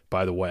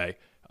 by the way.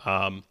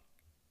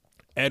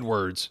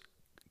 Edwards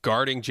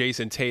guarding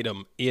Jason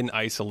Tatum in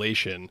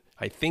isolation,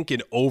 I think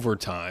in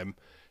overtime,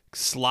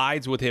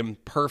 slides with him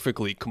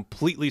perfectly,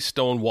 completely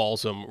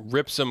stonewalls him,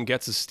 rips him,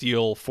 gets a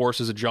steal,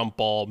 forces a jump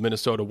ball.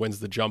 Minnesota wins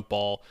the jump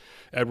ball.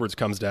 Edwards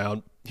comes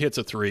down, hits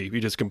a 3. He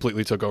just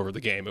completely took over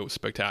the game. It was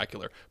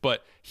spectacular.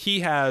 But he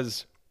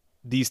has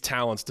these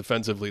talents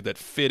defensively that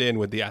fit in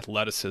with the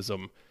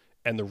athleticism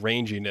and the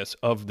ranginess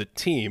of the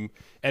team,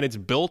 and it's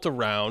built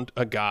around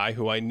a guy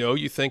who I know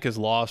you think has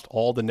lost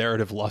all the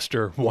narrative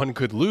luster one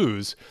could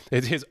lose.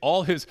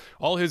 All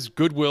his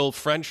goodwill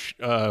French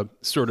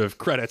sort of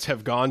credits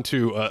have gone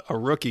to a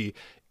rookie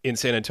in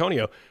San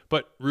Antonio,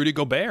 but Rudy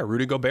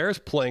Gobert is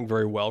playing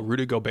very well.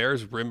 Rudy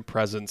Gobert's rim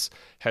presence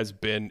has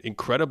been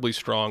incredibly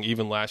strong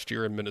even last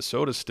year in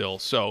Minnesota still.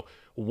 So,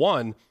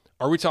 one,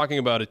 are we talking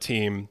about a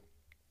team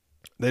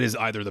that is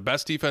either the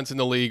best defense in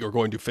the league or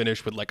going to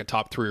finish with like a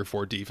top 3 or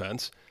 4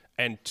 defense?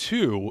 And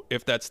 2,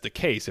 if that's the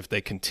case, if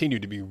they continue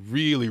to be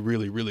really,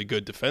 really, really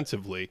good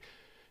defensively,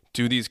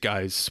 do these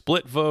guys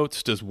split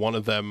votes? Does one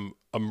of them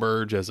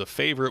emerge as a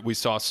favorite? We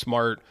saw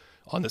Smart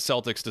on the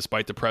Celtics,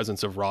 despite the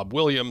presence of Rob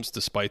Williams,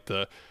 despite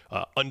the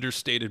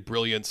understated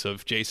brilliance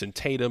of Jason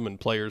Tatum and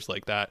players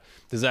like that.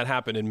 Does that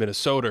happen in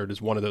Minnesota, or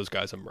does one of those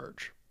guys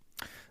emerge?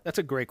 That's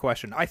a great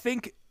question. I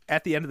think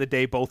at the end of the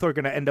day, both are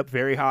going to end up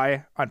very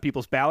high on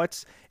people's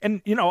ballots.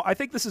 And, I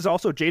think this is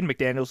also Jaden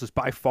McDaniels is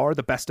by far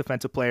the best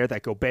defensive player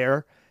that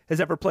Gobert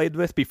has ever played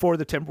with before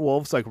the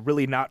Timberwolves, like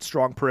really not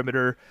strong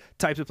perimeter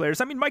types of players.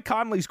 I mean, Mike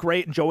Conley's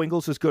great and Joe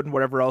Ingles is good and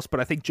whatever else, but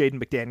I think Jaden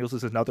McDaniels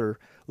is another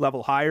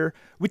level higher.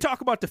 We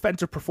talk about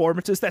defensive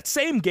performances. That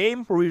same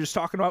game where we were just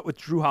talking about with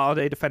Drew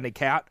Holiday defending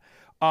Cat,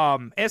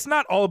 and it's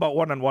not all about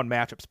one-on-one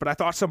matchups, but I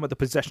thought some of the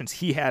possessions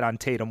he had on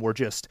Tatum were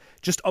just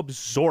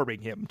absorbing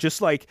him.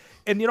 Just like,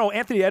 and you know,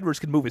 Anthony Edwards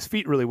can move his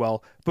feet really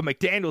well, but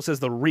McDaniels has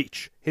the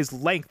reach. His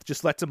length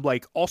just lets him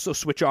like also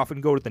switch off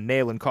and go to the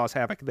nail and cause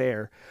havoc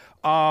there.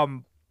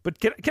 But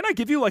can I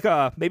give you like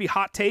a maybe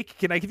hot take?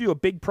 Can I give you a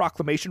big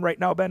proclamation right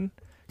now, Ben?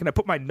 Can I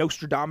put my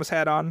Nostradamus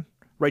hat on,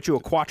 write you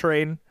a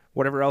quatrain,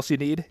 whatever else you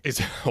need?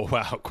 Oh,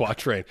 wow,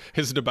 quatrain.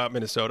 Is it about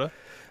Minnesota?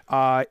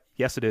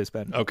 Yes, it is,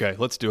 Ben. Okay,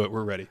 let's do it.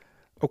 We're ready.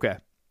 Okay.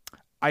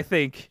 I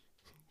think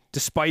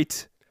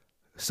despite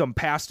some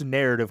past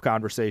narrative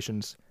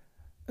conversations,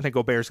 I think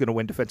Gobert's going to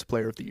win Defensive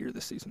Player of the Year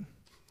this season.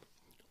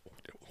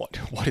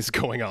 What is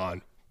going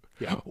on?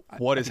 Yeah.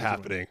 What is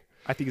happening?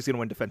 I think he's going to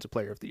win Defensive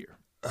Player of the Year.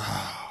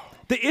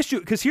 The issue,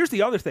 because here's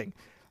the other thing.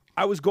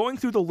 I was going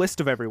through the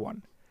list of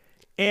everyone,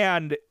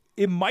 and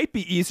it might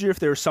be easier if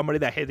there was somebody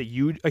that had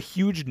a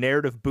huge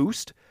narrative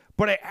boost,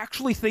 but I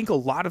actually think a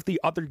lot of the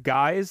other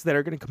guys that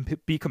are going to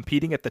be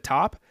competing at the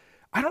top,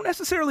 I don't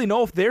necessarily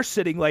know if they're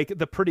sitting like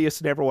the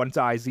prettiest in everyone's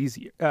eyes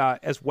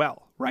as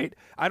well, right?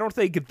 I don't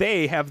think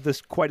they have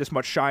this quite as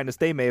much shine as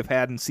they may have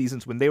had in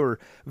seasons when they were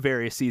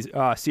very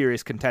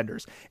serious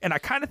contenders. And I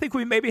kind of think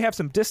we maybe have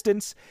some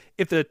distance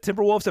if the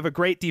Timberwolves have a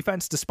great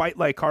defense, despite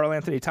like Karl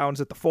Anthony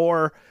Towns at the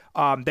 4.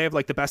 They have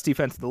like the best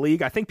defense in the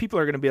league. I think people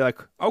are going to be like,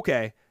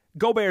 okay,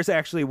 Gobert's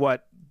actually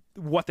what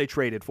they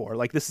traded for.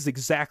 Like, this is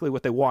exactly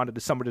what they wanted,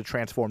 is someone to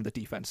transform the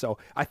defense. So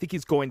I think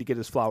he's going to get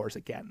his flowers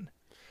again.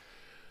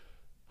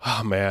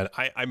 Oh, man,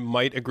 I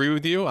might agree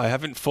with you. I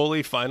haven't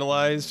fully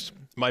finalized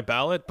my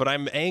ballot, but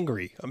I'm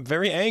angry. I'm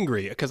very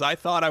angry because I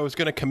thought I was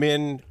going to come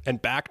in and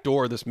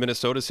backdoor this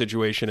Minnesota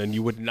situation and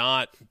you would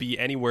not be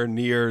anywhere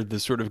near the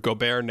sort of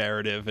Gobert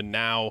narrative. And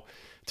now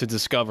to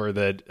discover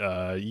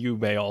that you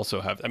may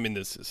also have, I mean,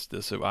 this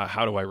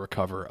how do I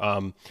recover?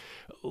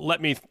 Let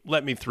me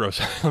throw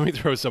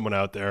someone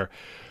out there.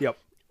 Yep.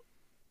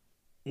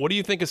 What do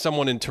you think of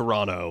someone in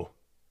Toronto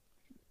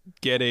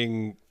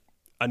getting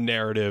a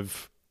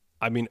narrative?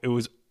 I mean, it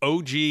was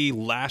OG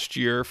last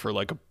year for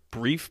like a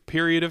brief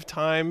period of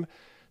time.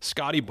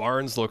 Scotty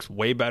Barnes looks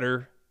way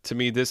better to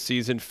me this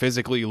season.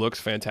 Physically, he looks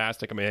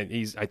fantastic. I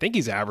mean, I think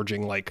he's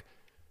averaging like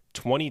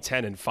 20,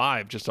 10, and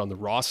 5 just on the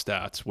raw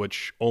stats,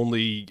 which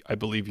only, I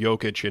believe,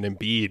 Jokic and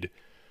Embiid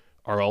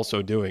are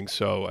also doing.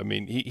 So, I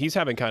mean, he's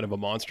having kind of a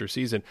monster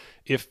season.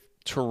 If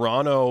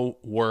Toronto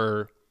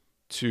were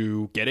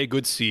to get a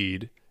good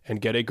seed and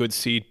get a good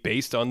seed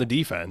based on the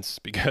defense,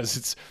 because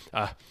it's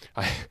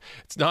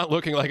not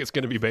looking like it's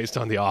going to be based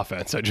on the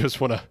offense. I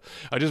just want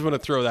to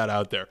throw that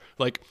out there.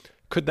 Like,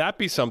 could that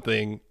be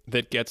something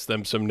that gets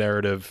them some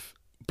narrative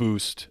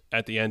boost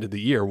at the end of the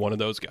year? One of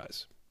those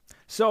guys.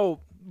 So,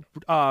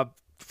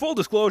 full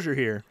disclosure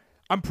here,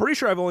 I'm pretty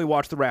sure I've only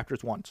watched the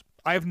Raptors once.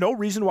 I have no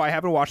reason why I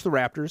haven't watched the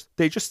Raptors.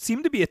 They just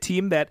seem to be a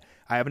team that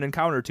I haven't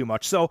encountered too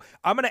much. So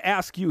I'm going to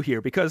ask you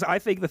here, because I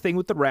think the thing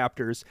with the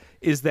Raptors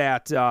is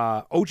that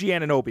OG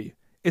Anunoby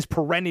is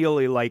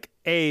perennially like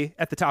A,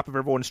 at the top of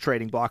everyone's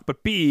trading block,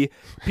 but B,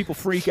 people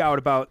freak out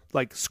about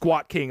like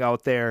Squat King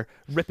out there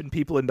ripping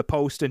people in the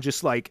post and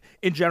just like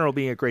in general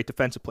being a great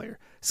defensive player.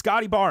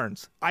 Scotty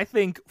Barnes, I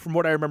think from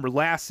what I remember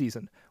last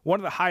season, one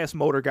of the highest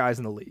motor guys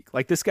in the league.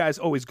 Like, this guy's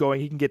always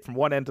going. He can get from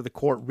one end of the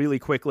court really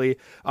quickly.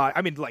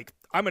 I mean, like,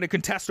 I'm going to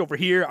contest over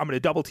here. I'm going to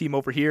double team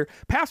over here.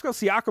 Pascal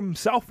Siakam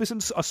himself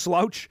isn't a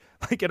slouch,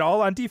 like, at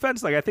all on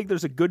defense. Like, I think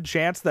there's a good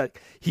chance that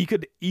he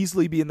could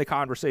easily be in the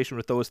conversation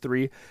with those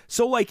three.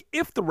 So, like,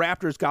 if the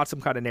Raptors got some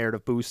kind of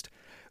narrative boost,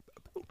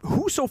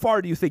 who so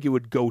far do you think it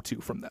would go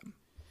to from them?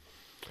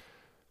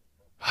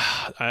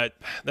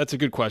 That's a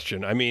good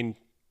question. I mean,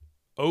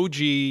 OG,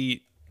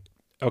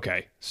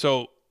 okay,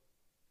 so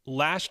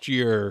last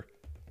year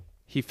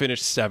he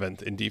finished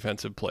 7th in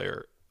Defensive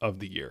Player of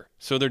the Year.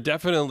 So there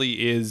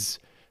definitely is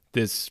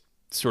this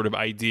sort of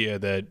idea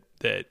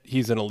that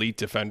he's an elite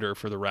defender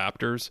for the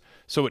Raptors.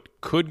 So it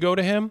could go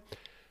to him.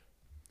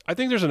 I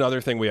think there's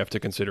another thing we have to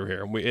consider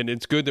here. And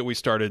it's good that we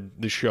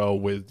started the show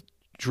with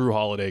Drew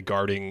Holiday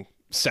guarding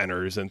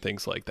centers and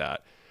things like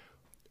that.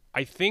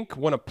 I think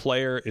when a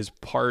player is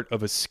part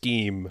of a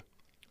scheme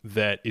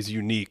that is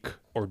unique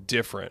or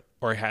different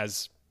or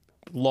has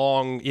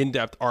long,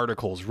 in-depth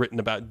articles written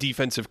about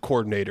defensive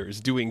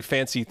coordinators doing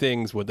fancy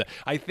things with it,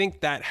 I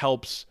think that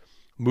helps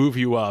move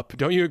you up.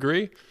 Don't you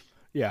agree?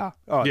 Yeah.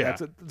 Oh, yeah.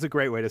 That's a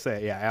great way to say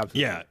it. Yeah,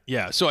 absolutely.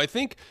 Yeah. So I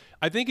think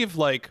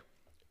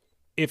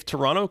if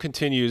Toronto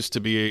continues to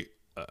be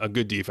a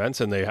good defense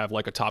and they have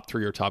like a top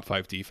 3 or top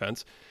 5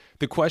 defense,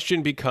 the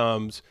question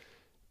becomes,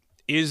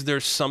 is there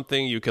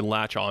something you can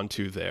latch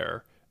onto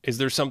there Is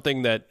there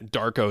something that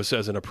Darko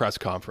says in a press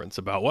conference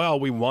about, well,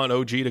 we want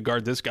OG to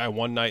guard this guy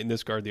one night and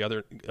this guard the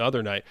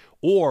other night?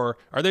 Or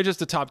are they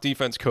just a top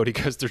defense, Cody,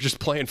 because they're just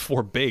playing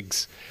 4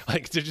 bigs?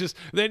 Like,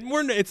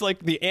 it's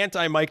like the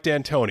anti-Mike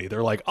D'Antoni.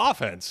 They're like,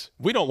 offense.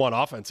 We don't want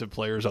offensive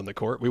players on the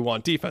court. We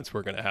want defense.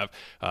 We're going to have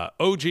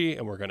OG,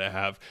 and we're going to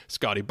have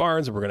Scotty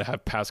Barnes, and we're going to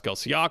have Pascal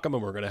Siakam,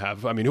 and we're going to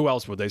have, who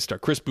else would they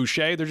start? Chris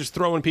Boucher. They're just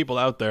throwing people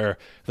out there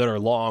that are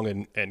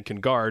long and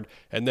can guard,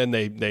 and then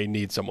they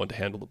need someone to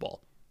handle the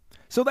ball.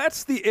 So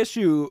that's the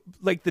issue,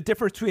 like the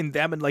difference between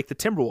them and like the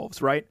Timberwolves,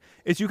 right?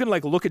 Is you can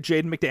like look at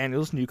Jaden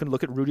McDaniels and you can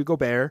look at Rudy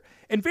Gobert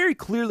and very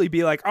clearly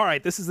be like, all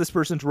right, this is this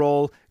person's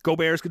role.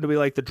 Gobert's going to be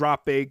like the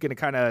drop big, going to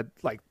kind of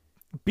like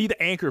be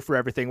the anchor for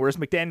everything, whereas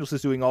McDaniels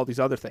is doing all these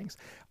other things.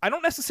 I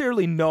don't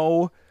necessarily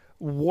know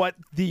what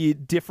the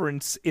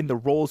difference in the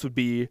roles would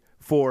be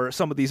for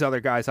some of these other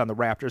guys on the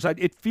Raptors.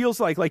 It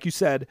feels like you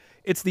said,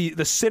 it's the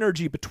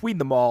synergy between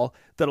them all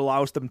that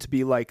allows them to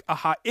be like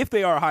if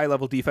they are a high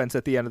level defense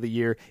at the end of the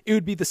year, it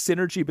would be the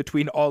synergy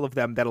between all of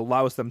them that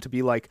allows them to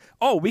be like,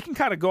 oh, we can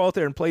kind of go out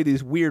there and play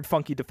these weird,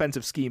 funky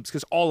defensive schemes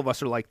because all of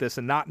us are like this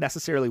and not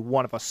necessarily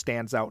one of us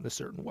stands out in a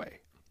certain way.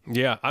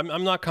 Yeah,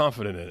 I'm not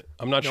confident in it.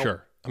 I'm not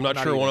sure. I'm not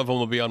sure one of them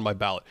will be on my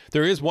ballot.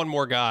 There is one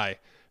more guy,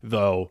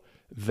 though,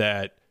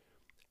 that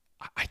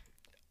I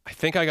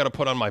think I got to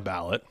put on my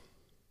ballot.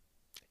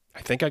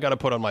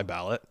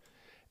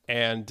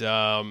 And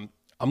I'm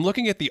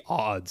looking at the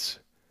odds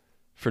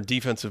for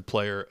Defensive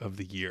Player of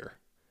the Year,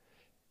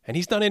 and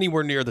he's not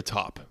anywhere near the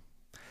top.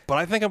 But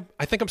I think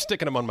I'm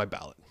sticking him on my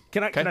ballot.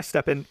 Can I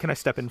step in? Can I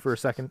step in for a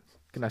second?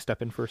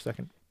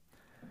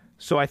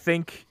 So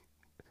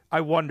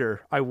I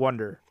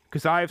wonder,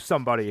 because I have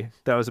somebody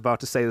that was about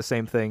to say the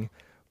same thing,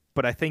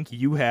 but I think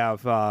you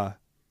have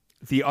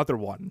the other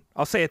one.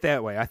 I'll say it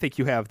that way. I think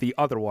you have the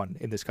other one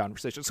in this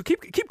conversation. So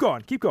keep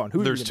going.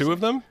 Who there's 2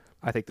 of them?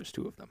 I think there's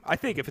 2 of them. I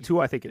think if it's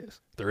 2, I think it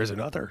is. There is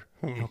another.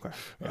 Okay.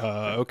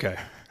 Okay.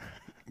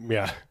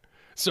 Yeah.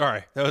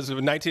 Sorry. That was a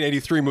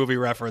 1983 movie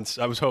reference.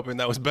 I was hoping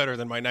that was better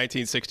than my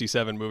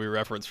 1967 movie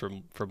reference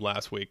from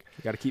last week.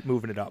 You got to keep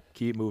moving it up.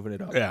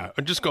 Yeah.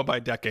 And just go by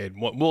decade.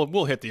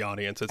 We'll hit the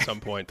audience at some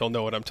point. They'll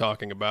know what I'm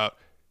talking about.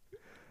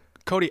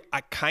 Cody, I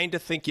kind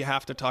of think you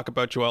have to talk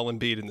about Joel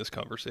Embiid in this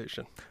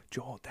conversation.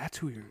 Joel, that's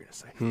who you're going to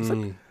say.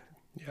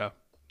 Yeah.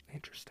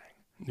 Interesting.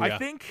 Yeah.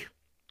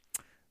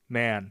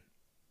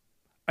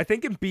 I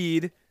think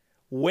Embiid,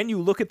 when you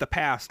look at the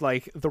past,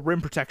 like the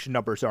rim protection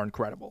numbers are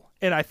incredible.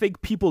 And I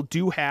think people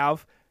do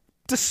have,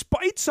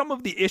 despite some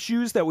of the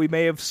issues that we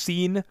may have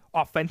seen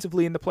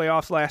offensively in the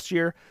playoffs last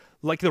year,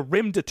 like the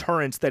rim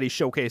deterrence that he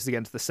showcased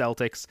against the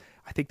Celtics,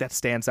 I think that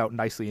stands out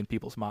nicely in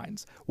people's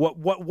minds.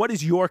 What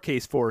is your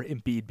case for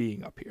Embiid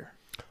being up here?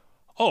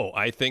 Oh,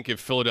 I think if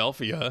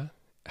Philadelphia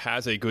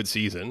has a good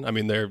season,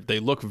 they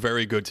look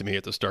very good to me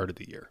at the start of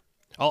the year.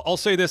 I'll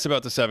say this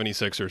about the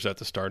 76ers at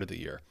the start of the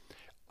year.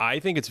 I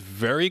think it's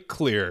very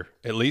clear,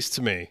 at least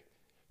to me,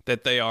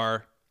 that they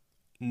are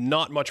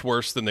not much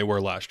worse than they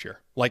were last year.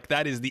 Like,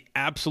 that is the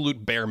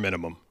absolute bare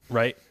minimum,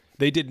 right?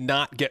 They did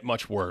not get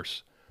much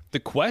worse. The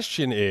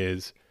question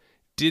is,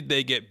 did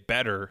they get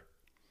better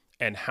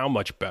and how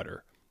much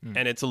better?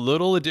 And it's a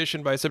little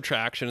addition by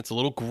subtraction. It's a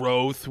little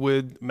growth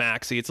with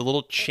Maxey. It's a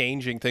little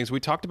changing things. We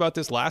talked about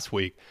this last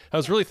week. I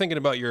was really thinking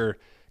about your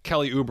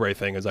Kelly Oubre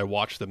thing as I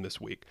watched them this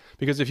week.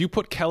 Because if you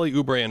put Kelly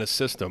Oubre in a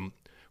system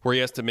where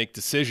he has to make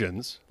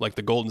decisions, like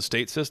the Golden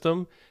State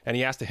system, and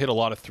he has to hit a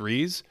lot of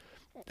threes,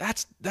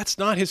 that's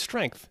not his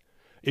strength.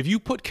 If you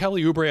put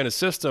Kelly Oubre in a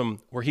system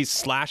where he's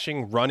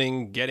slashing,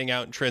 running, getting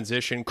out in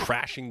transition,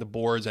 crashing the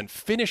boards, and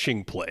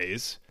finishing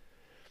plays,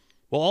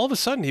 well, all of a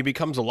sudden he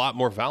becomes a lot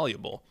more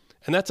valuable.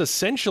 And that's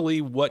essentially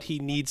what he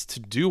needs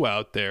to do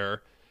out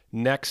there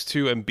next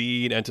to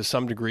Embiid and to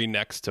some degree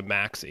next to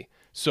Maxey.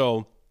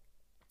 So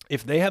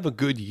if they have a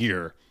good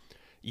year,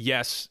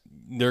 yes,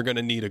 they're going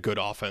to need a good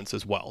offense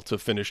as well to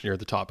finish near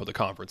the top of the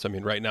conference.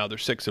 Right now they're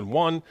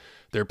 6-1.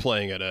 They're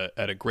playing at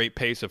a great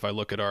pace. If I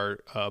look at our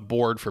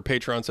board for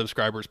Patreon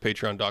subscribers,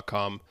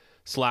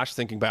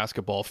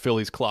 patreon.com/thinkingbasketball,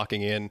 Philly's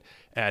clocking in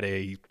at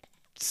a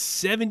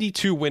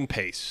 72 win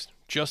pace,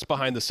 just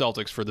behind the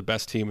Celtics for the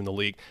best team in the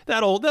league.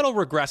 That'll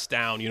regress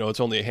down.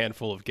 It's only a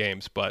handful of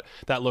games, but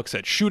that looks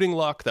at shooting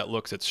luck, that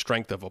looks at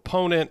strength of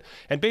opponent.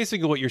 And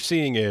basically what you're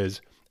seeing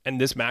is,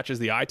 and this matches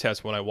the eye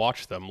test when I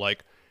watch them,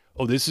 like,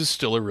 oh, this is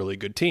still a really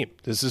good team.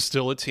 This is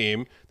still a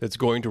team that's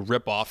going to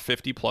rip off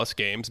 50-plus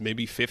games,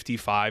 maybe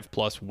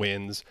 55-plus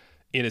wins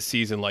in a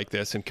season like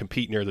this and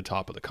compete near the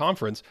top of the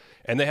conference.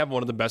 And they have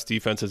one of the best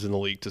defenses in the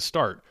league to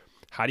start.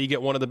 How do you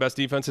get one of the best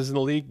defenses in the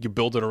league? You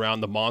build it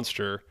around the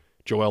monster,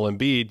 Joel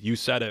Embiid. You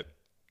said it.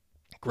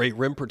 Great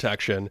rim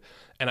protection.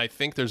 And I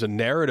think there's a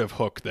narrative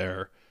hook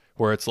there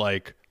where it's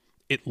like,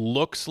 it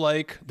looks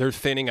like they're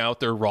thinning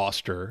out their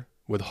roster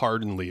with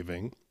Harden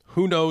leaving.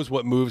 Who knows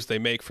what moves they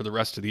make for the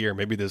rest of the year?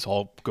 Maybe this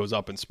all goes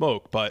up in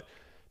smoke. But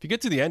if you get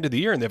to the end of the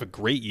year and they have a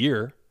great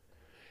year,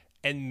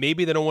 and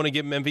maybe they don't want to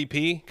give him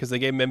MVP because they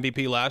gave him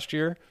MVP last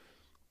year,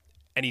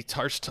 and he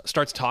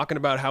starts talking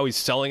about how he's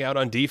selling out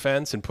on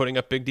defense and putting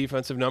up big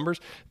defensive numbers,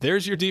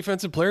 there's your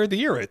defensive player of the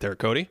year right there,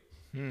 Cody.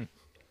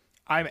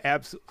 I'm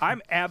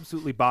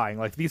absolutely buying.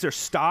 Like, these are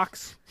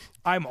stocks.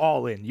 I'm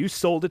all in. You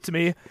sold it to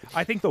me.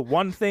 I think the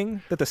one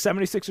thing that the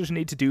 76ers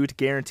need to do to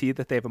guarantee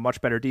that they have a much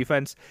better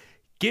defense,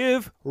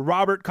 give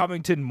Robert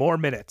Covington more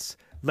minutes.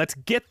 Let's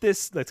get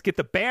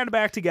the band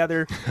back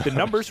together. The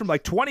numbers from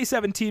like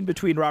 2017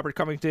 between Robert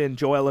Covington and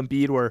Joel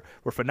Embiid were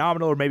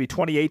phenomenal, or maybe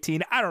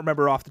 2018. I don't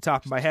remember off the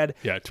top of my head.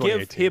 Yeah,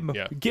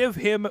 2018. Give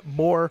him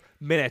more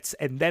minutes,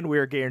 and then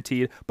we're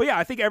guaranteed. But yeah,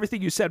 I think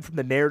everything you said from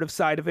the narrative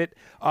side of it,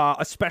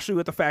 especially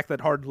with the fact that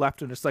Harden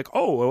left, and it's like,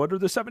 oh, what are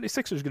the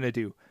 76ers going to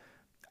do?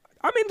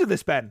 I'm into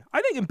this, Ben.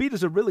 I think Embiid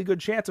has a really good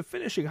chance of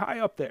finishing high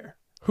up there.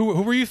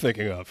 Who were you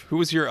thinking of? Who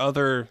was your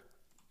other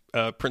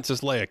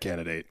Princess Leia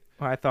candidate?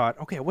 I thought,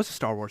 okay, it was a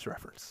Star Wars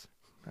reference.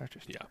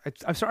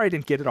 I'm sorry I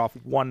didn't get it off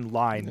one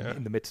line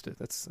in the midst of it.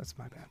 That's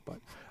my bad. But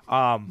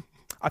I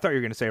thought you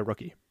were going to say a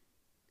rookie.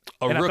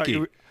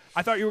 Rookie.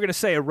 I thought you were going to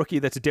say a rookie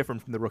that's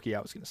different from the rookie I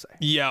was going to say.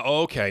 Yeah,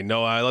 okay.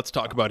 No, let's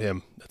talk about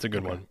him. That's a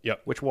good one.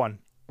 Yep. Which one?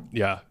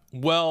 Yeah.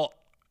 Well,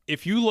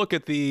 if you look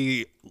at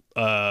the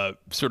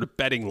sort of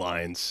betting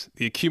lines,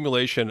 the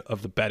accumulation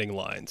of the betting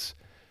lines,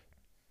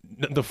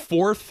 the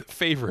fourth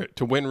favorite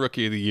to win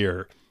Rookie of the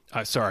Year,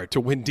 to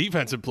win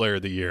Defensive Player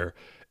of the Year,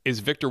 is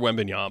Victor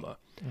Wembanyama.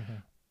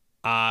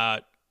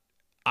 I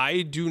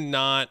do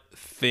not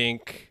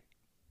think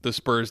the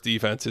Spurs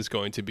defense is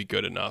going to be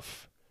good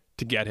enough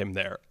to get him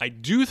there. I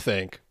do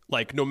think,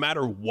 like, no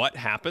matter what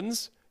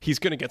happens, he's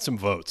going to get some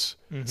votes.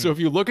 So if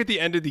you look at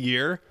the end of the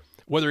year,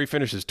 whether he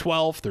finishes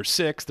 12th or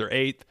 6th or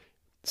 8th,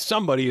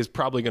 somebody is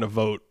probably going to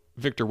vote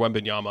Victor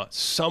Wembanyama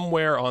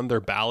somewhere on their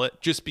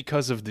ballot just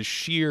because of the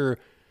sheer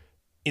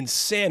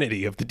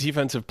insanity of the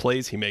defensive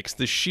plays he makes,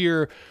 the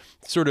sheer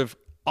sort of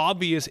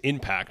obvious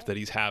impact that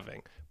he's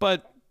having.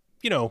 But,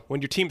 you know,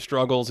 when your team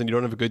struggles and you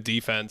don't have a good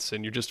defense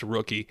and you're just a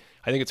rookie,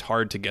 I think it's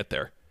hard to get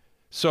there.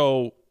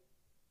 So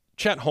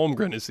Chet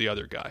Holmgren is the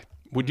other guy.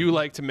 Would you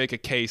like to make a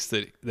case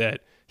that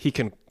he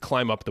can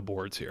climb up the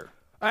boards here?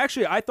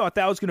 Actually, I thought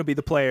that was going to be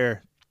the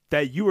player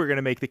that you were going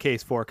to make the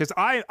case for, because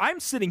I'm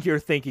sitting here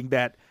thinking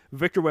that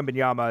Victor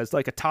Wembanyama is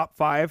like a top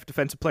 5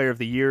 defensive player of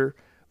the year,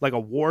 like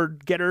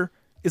award getter,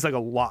 is like a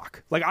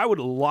lock. Like, I would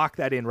lock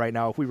that in right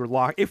now if we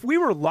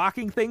were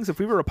locking things, if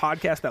we were a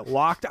podcast that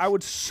locked, I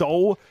would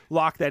so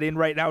lock that in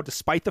right now,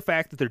 despite the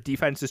fact that their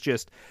defense is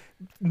just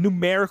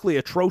numerically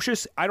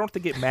atrocious. I don't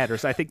think it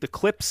matters. I think the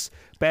Clips,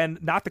 Ben,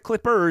 not the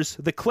Clippers,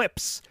 the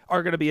Clips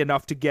are going to be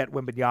enough to get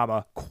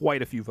Wembanyama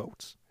quite a few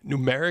votes.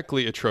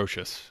 Numerically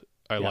atrocious.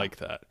 I like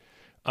that.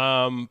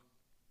 I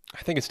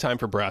think it's time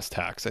for brass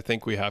tacks. I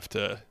think we have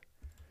to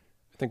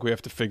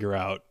figure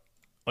out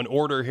an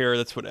order here.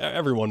 That's what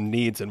everyone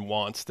needs and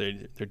wants.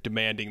 They're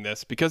demanding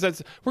this because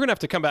we're gonna have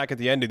to come back at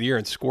the end of the year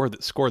and score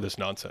this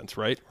nonsense,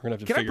 right? We're gonna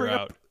have to figure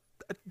out.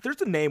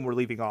 There's a name we're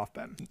leaving off,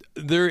 Ben.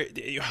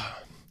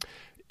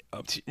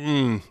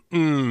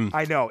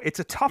 I know it's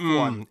a tough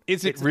one.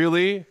 Is it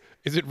really?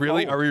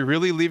 Oh. Are we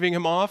really leaving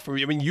him off?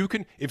 I mean, you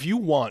can, if you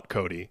want,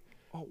 Cody.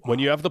 Oh, wow. When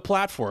you have the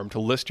platform to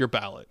list your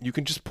ballot, you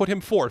can just put him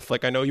fourth,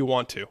 like I know you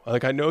want to.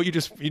 Like I know you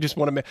just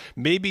want to.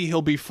 Maybe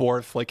he'll be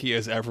fourth, like he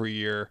is every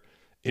year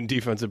in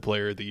Defensive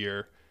Player of the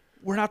Year.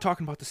 We're not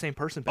talking about the same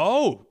person, Ben.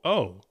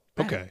 Oh,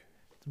 okay.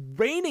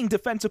 Reigning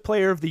Defensive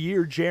Player of the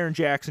Year, Jaren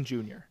Jackson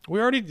Jr.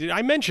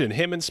 I mentioned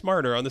him and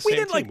Smart are on the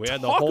same team. We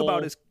didn't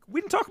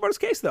talk about his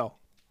case though.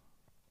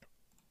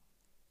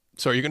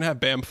 So are you gonna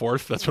have Bam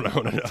fourth? That's what I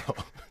want to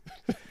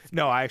know.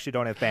 No, I actually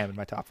don't have Bam in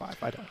my top 5.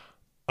 I don't.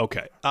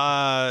 Okay.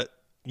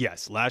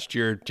 Yes, last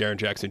year, Jaren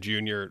Jackson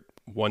Jr.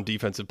 won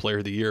Defensive Player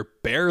of the Year,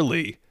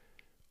 barely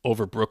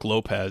over Brook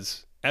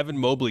Lopez. Evan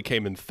Mobley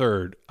came in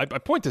third. I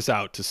point this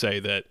out to say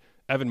that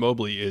Evan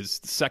Mobley is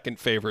the second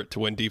favorite to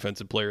win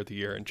Defensive Player of the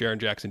Year, and Jaren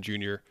Jackson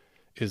Jr.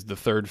 is the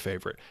third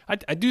favorite.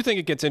 I do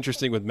think it gets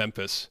interesting with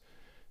Memphis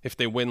if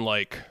they win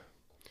like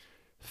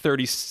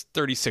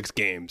 36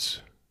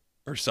 games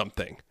or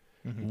something.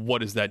 Mm-hmm.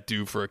 What does that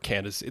do for a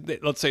candidacy?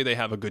 Let's say they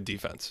have a good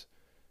defense.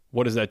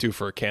 What does that do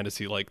for a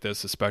candidacy like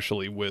this,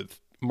 especially with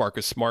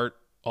Marcus Smart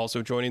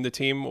also joining the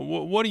team?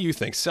 What do you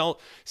think?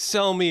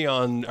 Sell me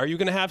on. Are you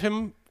going to have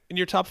him in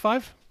your top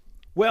 5?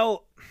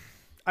 Well,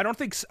 I don't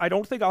think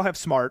I'll have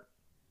Smart.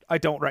 I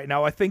don't right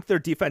now. I think their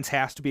defense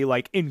has to be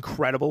like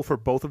incredible for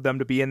both of them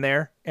to be in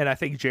there, and I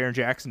think Jaren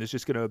Jackson is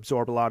just going to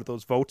absorb a lot of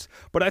those votes.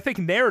 But I think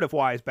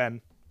narrative-wise,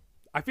 Ben,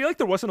 I feel like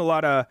there weren't a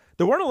lot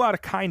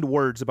of kind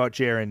words about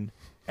Jaren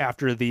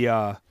after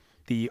the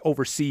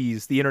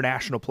overseas, the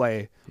international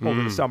play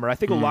over the summer. I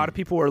think a lot of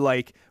people are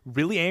like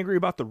really angry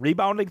about the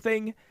rebounding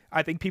thing.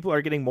 I think people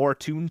are getting more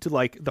attuned to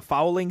like the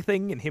fouling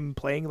thing and him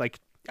playing like,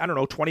 I don't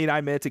know,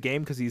 29 minutes a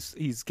game because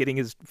he's getting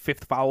his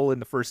 5th foul in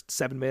the first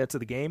 7 minutes of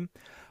the game.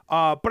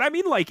 But I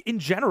mean, like, in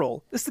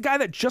general, this is the guy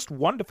that just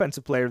won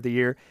Defensive Player of the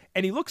Year,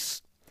 and he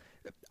looks,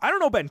 I don't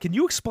know, Ben, can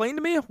you explain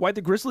to me why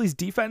the Grizzlies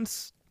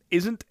defense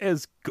isn't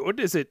as good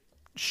as it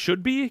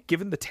should be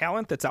given the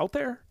talent that's out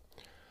there?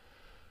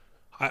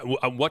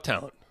 What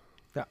talent?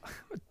 Yeah.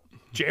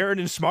 Jaren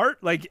and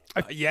Smart. Like,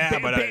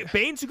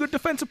 Bane's a good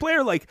defensive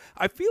player. Like,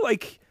 I feel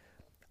like,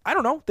 I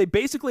don't know, they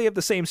basically have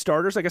the same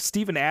starters. I guess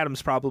Steven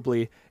Adams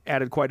probably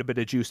added quite a bit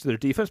of juice to their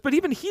defense, but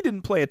even he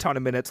didn't play a ton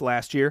of minutes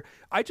last year.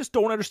 I just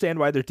don't understand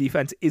why their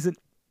defense isn't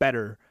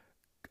better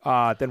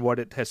than what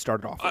it has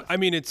started off with. I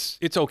mean, it's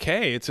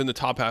okay. It's in the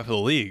top half of the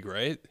league,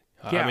 right?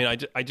 Yeah. I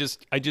mean, I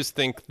just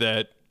think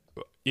that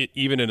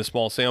even in a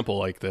small sample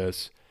like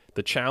this,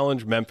 the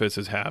challenge Memphis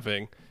is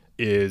having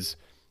is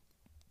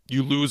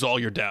you lose all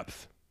your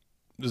depth.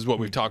 This is what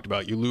we've talked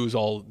about. You lose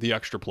all the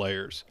extra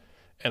players.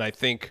 And I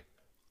think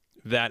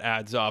that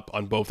adds up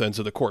on both ends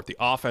of the court. The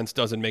offense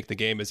doesn't make the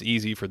game as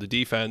easy for the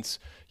defense.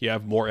 You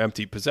have more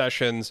empty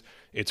possessions.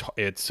 It's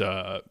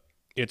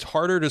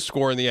harder to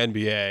score in the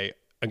NBA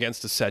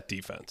against a set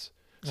defense.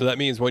 So that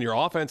means when your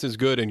offense is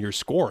good and you're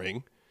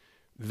scoring,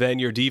 then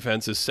your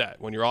defense is set.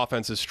 When your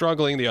offense is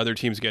struggling, the other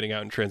team's getting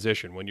out in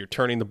transition. When you're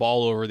turning the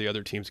ball over, the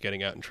other team's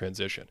getting out in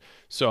transition.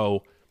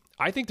 So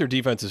I think their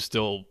defense is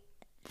still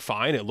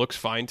fine. It looks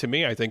fine to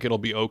me. I think it'll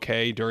be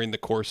okay during the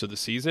course of the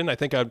season. I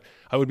think I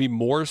would be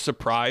more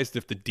surprised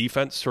if the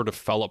defense sort of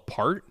fell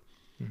apart,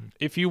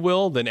 if you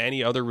will, than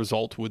any other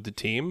result with the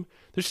team.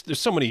 There's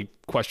so many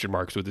question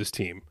marks with this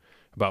team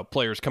about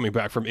players coming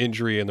back from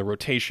injury and the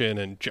rotation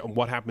and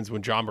what happens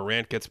when John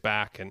Morant gets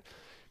back. And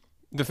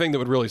the thing that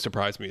would really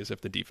surprise me is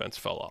if the defense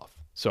fell off.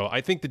 So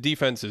I think the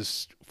defense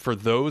is, for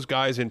those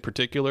guys in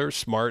particular,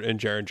 Smart and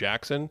Jaren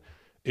Jackson,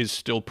 is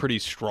still pretty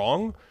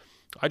strong.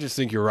 I just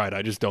think you're right.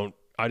 I just don't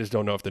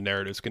know if the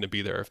narrative is going to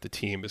be there if the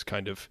team is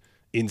kind of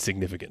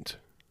insignificant.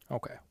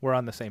 Okay, we're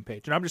on the same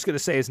page. And I'm just going to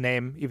say his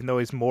name, even though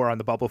he's more on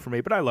the bubble for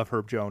me. But I love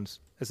Herb Jones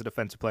as a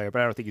defensive player,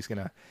 but I don't think he's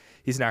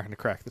not going to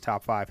crack the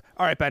top 5.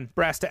 All right, Ben,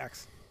 brass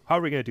tacks. How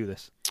are we going to do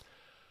this?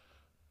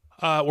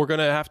 We're going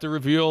to have to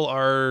reveal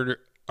our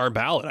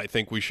ballot. I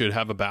think we should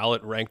have a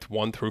ballot ranked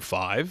 1 through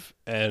 5,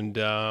 and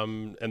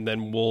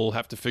then we'll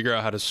have to figure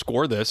out how to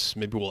score this.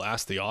 Maybe we'll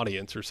ask the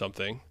audience or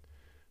something.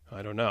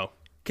 I don't know.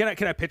 Can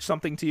I pitch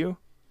something to you?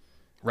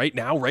 Right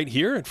now, right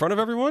here, in front of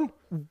everyone?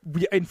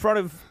 In front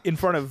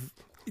of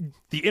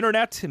the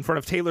internet, in front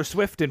of Taylor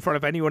Swift, in front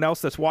of anyone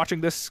else that's watching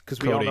this, because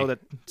we all know that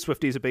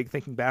Swifty's a big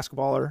thinking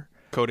basketballer.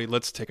 Cody,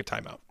 let's take a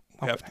timeout.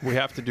 We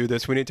have to do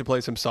this. We need to play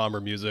some somber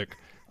music.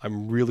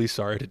 I'm really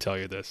sorry to tell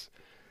you this.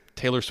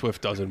 Taylor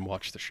Swift doesn't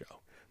watch the show.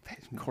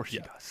 Of course she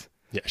does.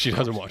 Yeah, she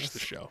doesn't watch the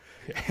show.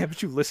 Yeah.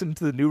 Haven't you listened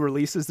to the new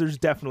releases? There's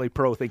definitely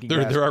pro thinking.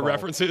 There are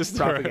references.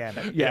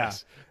 Propaganda. Yeah.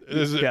 Yes.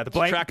 The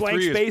blank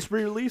space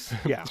re-release.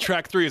 Yeah.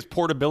 Track 3 is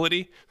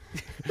portability.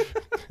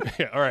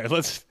 Yeah. All right.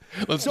 Let's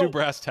do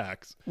brass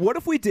tacks. What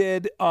if we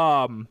did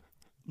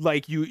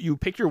like you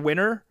pick your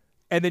winner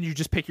and then you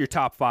just pick your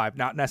top 5,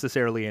 not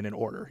necessarily in an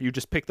order. You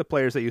just pick the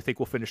players that you think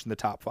will finish in the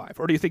top 5,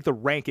 or do you think the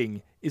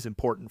ranking is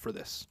important for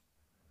this?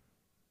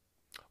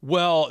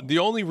 Well, the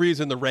only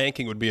reason the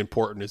ranking would be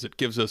important is it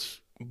gives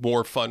us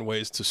more fun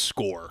ways to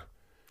score.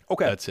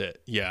 Okay. That's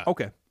it. Yeah.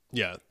 Okay.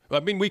 Yeah. I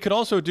mean, we could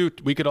also do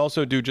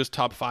just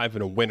top 5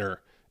 and a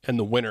winner, and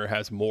the winner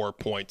has more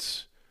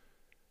points.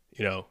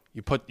 You know,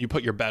 you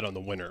put your bet on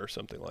the winner or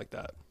something like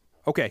that.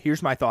 Okay,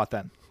 here's my thought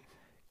then.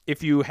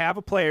 If you have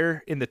a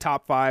player in the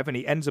top 5 and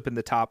he ends up in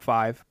the top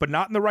 5, but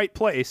not in the right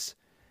place,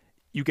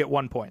 you get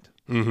 1 point.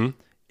 Mm-hmm.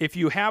 If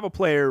you have a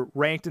player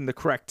ranked in the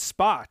correct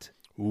spot,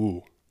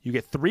 ooh, you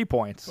get 3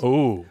 points.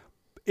 Ooh.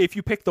 If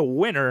you pick the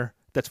winner,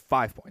 that's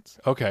 5 points.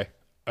 Okay.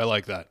 I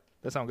like that.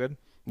 That sound good?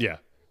 Yeah.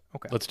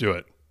 Okay. Let's do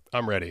it.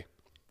 I'm ready.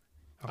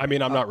 Okay. I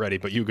mean, I'm not ready,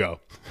 but you go.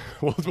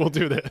 We'll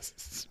do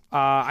this.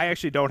 I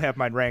actually don't have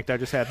mine ranked. I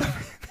just had them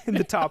in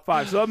the top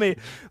 5. So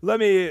let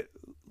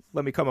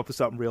me come up with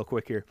something real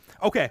quick here.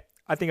 Okay.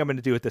 I think I'm going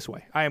to do it this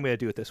way. I am going to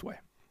do it this way.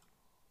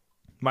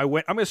 I'm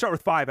going to start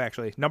with 5,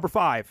 actually. Number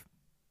 5.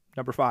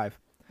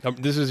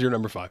 This is your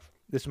number 5.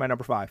 This is my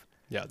number 5.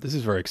 Yeah, this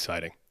is very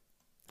exciting.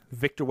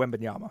 Victor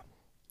Wembanyama.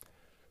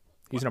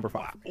 He's number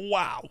 5.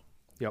 Wow.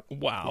 Yep.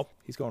 Wow.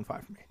 He's going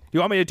 5 for me. Do you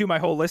want me to do my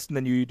whole list and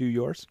then you do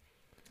yours?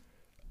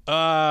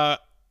 I'll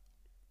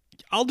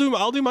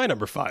do my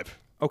number 5.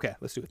 Okay,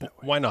 let's do it that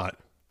way. Why not?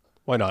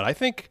 I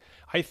think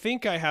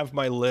I have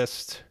my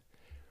list.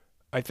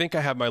 I think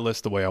I have my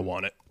list the way I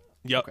want it.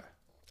 Yep. Okay.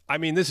 I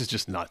mean, this is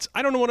just nuts.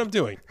 I don't know what I'm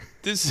doing.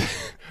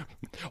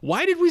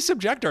 Why did we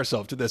subject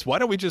ourselves to this? Why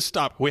don't we just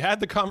stop? We had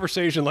the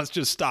conversation. Let's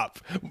just stop.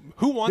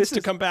 Who wants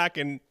to come back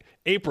in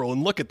April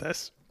and look at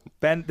this?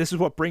 Ben, this is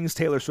what brings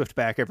Taylor Swift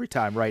back every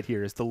time right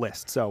here is the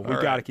list. So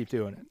we've got to keep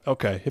doing it.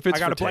 Okay. If it's I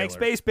got a blank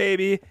space,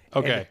 baby.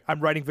 Okay. I'm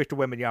writing Victor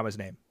Wembanyama's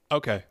name.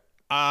 Okay.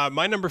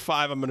 My number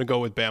 5, I'm going to go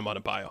with Bam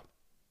Adebayo.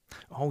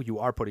 Oh, you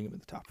are putting him in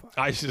the top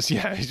 5. He's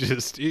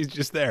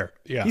just there.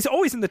 Yeah. He's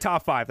always in the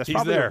top 5. That's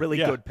probably a really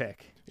good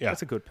pick. Yeah.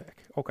 That's a good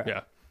pick. Okay.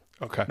 Yeah.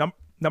 Okay.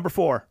 Number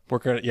 4. We're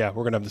gonna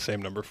have the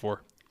same number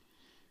 4.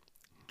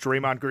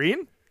 Draymond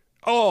Green?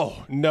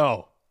 Oh,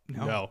 no.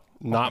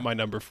 Not my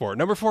number 4.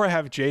 Number 4, I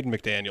have Jaden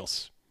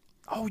McDaniels.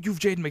 Oh, you've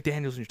Jaden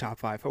McDaniels in your top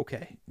 5.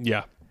 Okay.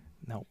 Yeah.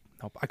 Nope.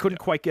 I couldn't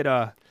quite get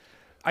a...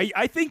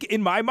 I think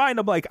in my mind,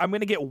 I'm like, I'm going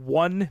to get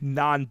one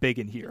non-big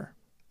in here.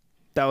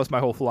 That was my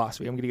whole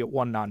philosophy. I'm going to get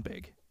one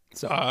non-big.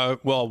 So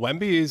Well,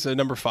 Wemby is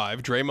number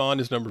 5. Draymond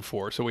is number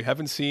 4. So we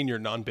haven't seen your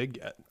non-big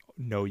yet.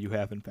 no, you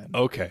haven't been.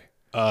 Okay.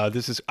 I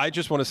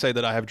just want to say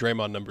that I have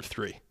Draymond number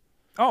 3.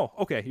 Oh,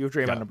 okay. You have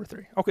Draymond number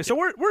 3. Okay, so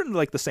we're in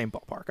like the same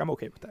ballpark. I'm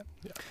okay with that.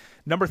 Yeah.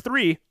 Number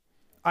 3,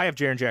 I have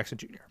Jaren Jackson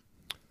Jr.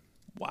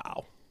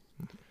 Wow.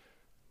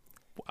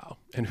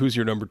 And who's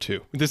your number 2?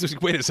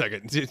 Wait a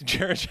second.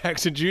 Jaren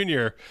Jackson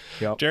Jr.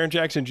 Yep. Jaren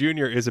Jackson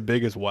Jr. is a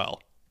big as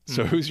well.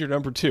 So who's your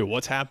number 2?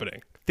 What's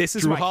happening? This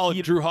is Drew my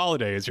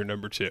Holiday is your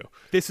number 2.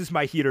 This is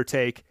my heater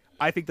take.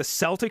 I think the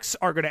Celtics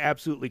are going to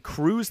absolutely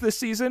cruise this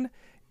season,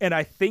 and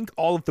I think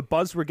all of the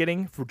buzz we're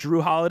getting for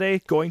Drew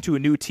Holiday going to a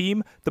new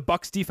team, the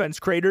Bucks defense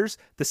craters,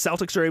 the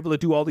Celtics are able to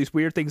do all these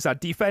weird things on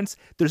defense.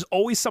 There's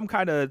always some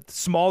kind of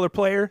smaller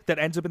player that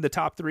ends up in the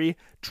top 3.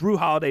 Drew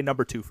Holiday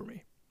number 2 for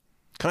me.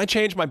 Can I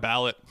change my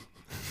ballot?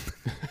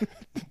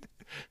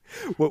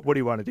 What do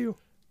you want to do?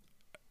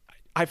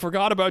 I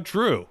forgot about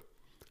Drew.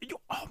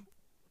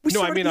 We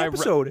started the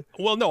episode.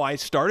 I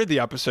started the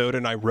episode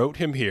and I wrote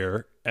him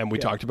here, and we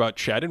talked about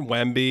Chet and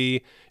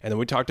Wemby, and then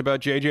we talked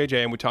about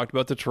JJJ, and we talked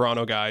about the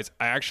Toronto guys.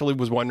 I actually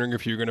was wondering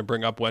if you were going to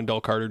bring up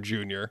Wendell Carter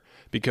Jr.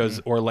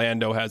 because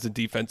Orlando has a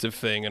defensive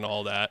thing and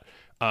all that.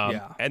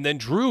 And then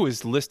Drew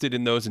is listed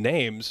in those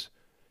names,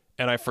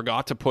 and I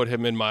forgot to put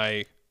him in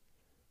my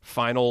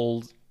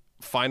final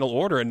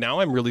order, and now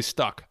I'm really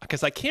stuck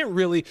because I can't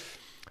really.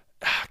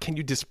 Can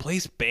you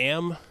displace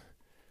Bam?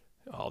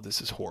 Oh,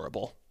 this is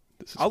horrible.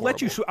 I'll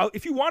let you.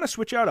 If you want to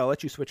switch out, I'll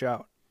let you switch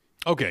out.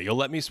 Okay, you'll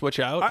let me switch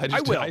out. I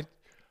will.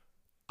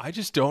 I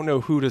just don't know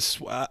who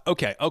to.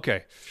 Okay.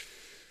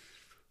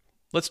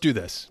 Let's do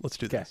this.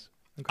 Okay.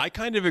 I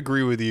kind of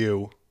agree with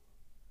you.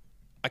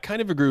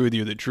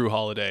 That Drew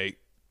Holiday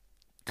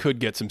could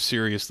get some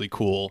seriously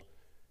cool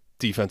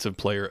Defensive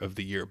Player of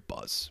the Year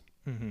buzz.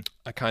 Mm-hmm.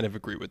 I kind of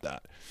agree with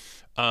that.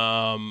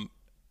 I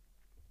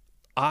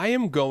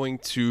am going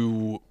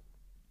to.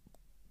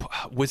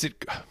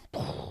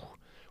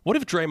 What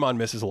if Draymond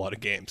misses a lot of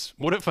games?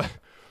 What if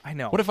I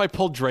know. What if I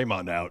pulled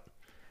Draymond out?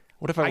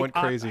 What if I went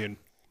crazy and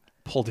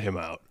pulled him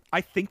out?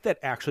 I think that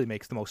actually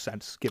makes the most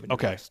sense given your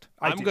list.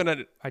 I'm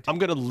gonna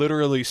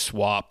literally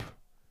swap.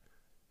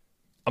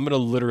 I'm gonna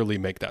literally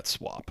make that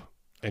swap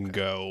and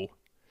go.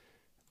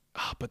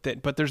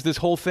 But there's this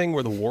whole thing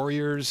where the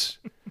Warriors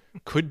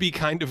could be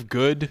kind of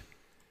good.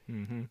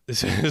 Mm-hmm.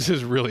 This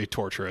is really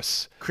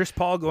torturous. Chris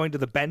Paul going to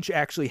the bench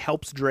actually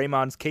helps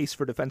Draymond's case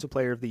for Defensive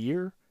Player of the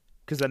Year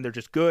because then they're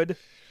just good.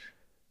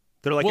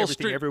 They're like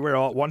everything everywhere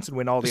all at once and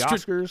win all the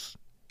Oscars.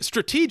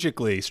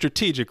 Strategically, it's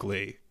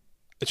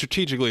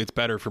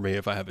better for me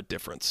if I have a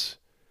difference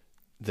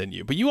than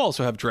you. But you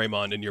also have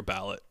Draymond in your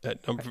ballot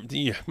at number.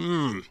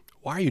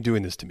 Why are you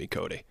doing this to me,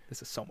 Cody?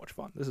 This is so much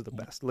fun. This is the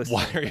best.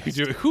 Why are you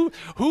doing?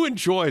 Who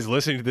enjoys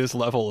listening to this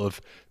level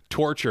of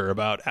torture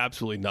about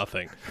absolutely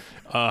nothing?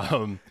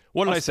 What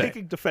did I say?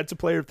 Picking Defensive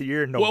Player of the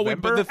Year in November. Well,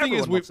 but the thing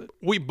is,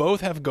 we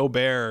both have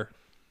Gobert.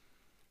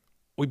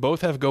 We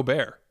both have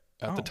Gobert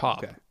at the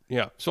top. Okay.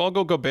 Yeah, so I'll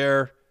go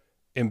Gobert,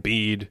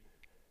 Embiid,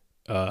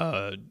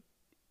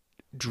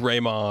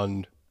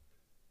 Draymond.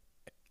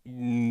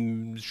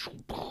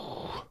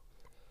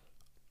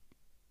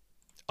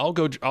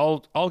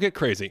 I'll get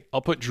crazy.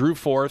 I'll put Drew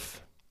 4th.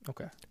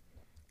 Okay.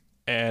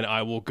 And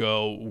I will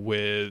go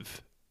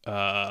with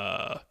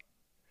no.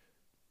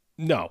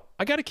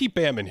 I got to keep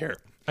Bam in here.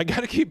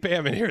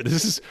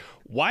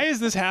 Why is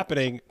this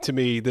happening to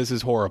me? This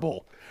is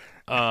horrible.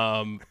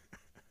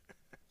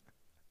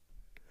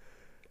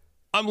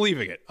 I'm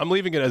leaving it.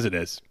 As it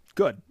is.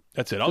 Good.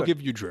 That's it. I'll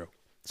give you Drew.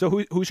 So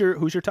who's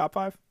your top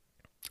 5?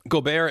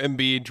 Gobert,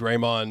 Embiid,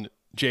 Draymond,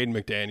 Jaden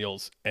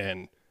McDaniels,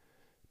 and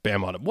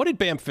Bam on him. What did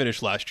Bam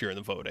finish last year in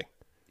the voting?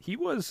 He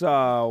was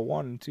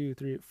 1, 2,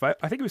 3, 5.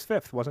 I think he was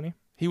 5th, wasn't he?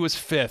 He was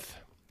 5th.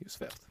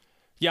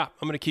 Yeah, I'm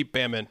going to keep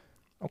Bam in.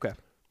 Okay.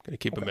 Going to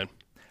keep him in.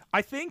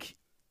 I think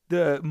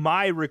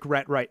my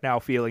regret right now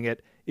feeling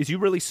it is you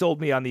really sold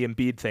me on the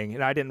Embiid thing,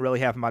 and I didn't really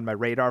have him on my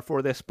radar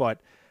for this,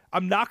 but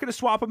I'm not going to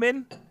swap him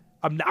in.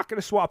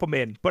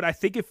 But I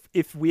think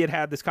if we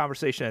had this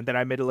conversation and then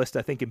I made a list,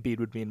 I think Embiid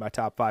would be in my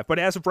top 5. But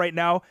as of right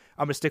now,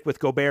 I'm going to stick with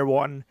Gobert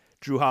 1,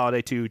 Drew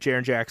Holiday 2,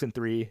 Jaren Jackson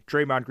 3,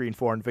 Draymond Green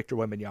 4, and Victor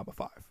Wembanyama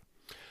 5.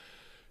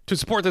 To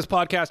support this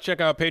podcast,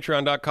 check out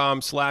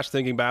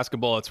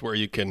patreon.com/thinkingbasketball. It's where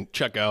you can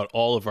check out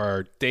all of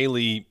our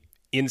daily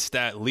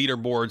Instat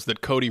leaderboards that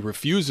Cody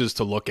refuses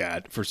to look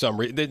at for some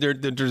reason. They're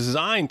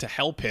designed to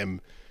help him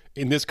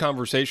in this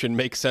conversation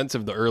make sense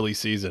of the early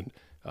season.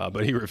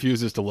 But he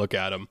refuses to look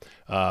at them.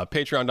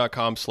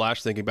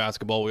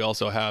 Patreon.com/thinkingbasketball. We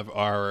also have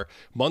our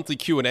monthly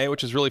Q&A,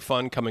 which is really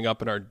fun, coming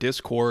up in our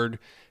Discord.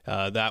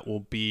 That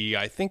will be,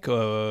 I think,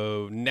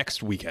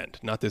 next weekend.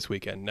 Not this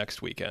weekend,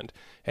 next weekend.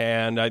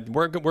 And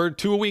we're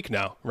 2 a week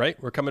now, right?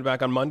 We're coming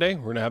back on Monday.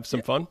 We're going to have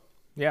some fun.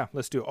 Yeah,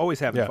 let's do it. Always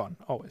having fun.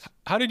 Always.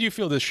 How did you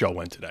feel this show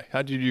went today?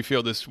 How did you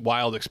feel this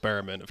wild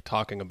experiment of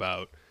talking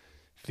about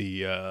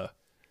the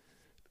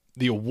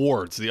the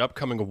awards, the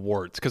upcoming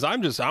awards, because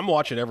I'm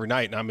watching every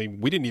night, and I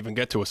mean, we didn't even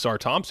get to Asar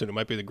Thompson, who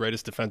might be the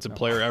greatest defensive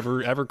player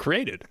ever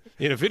created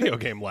in a video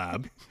game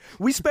lab.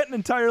 We spent an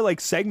entire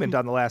segment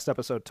on the last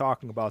episode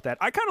talking about that.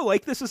 I kind of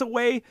like this as a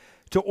way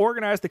to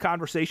organize the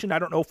conversation. I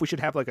don't know if we should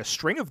have a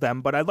string of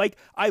them, but I like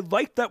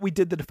that we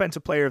did the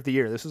Defensive Player of the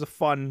Year. This is a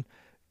fun,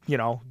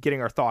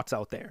 getting our thoughts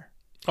out there.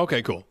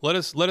 Okay, cool. Let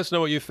us know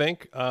what you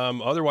think.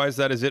 Otherwise,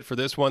 that is it for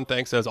this one.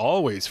 Thanks as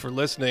always for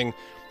listening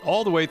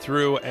all the way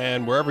through,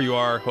 and wherever you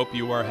are, hope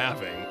you are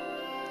having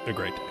a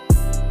great day.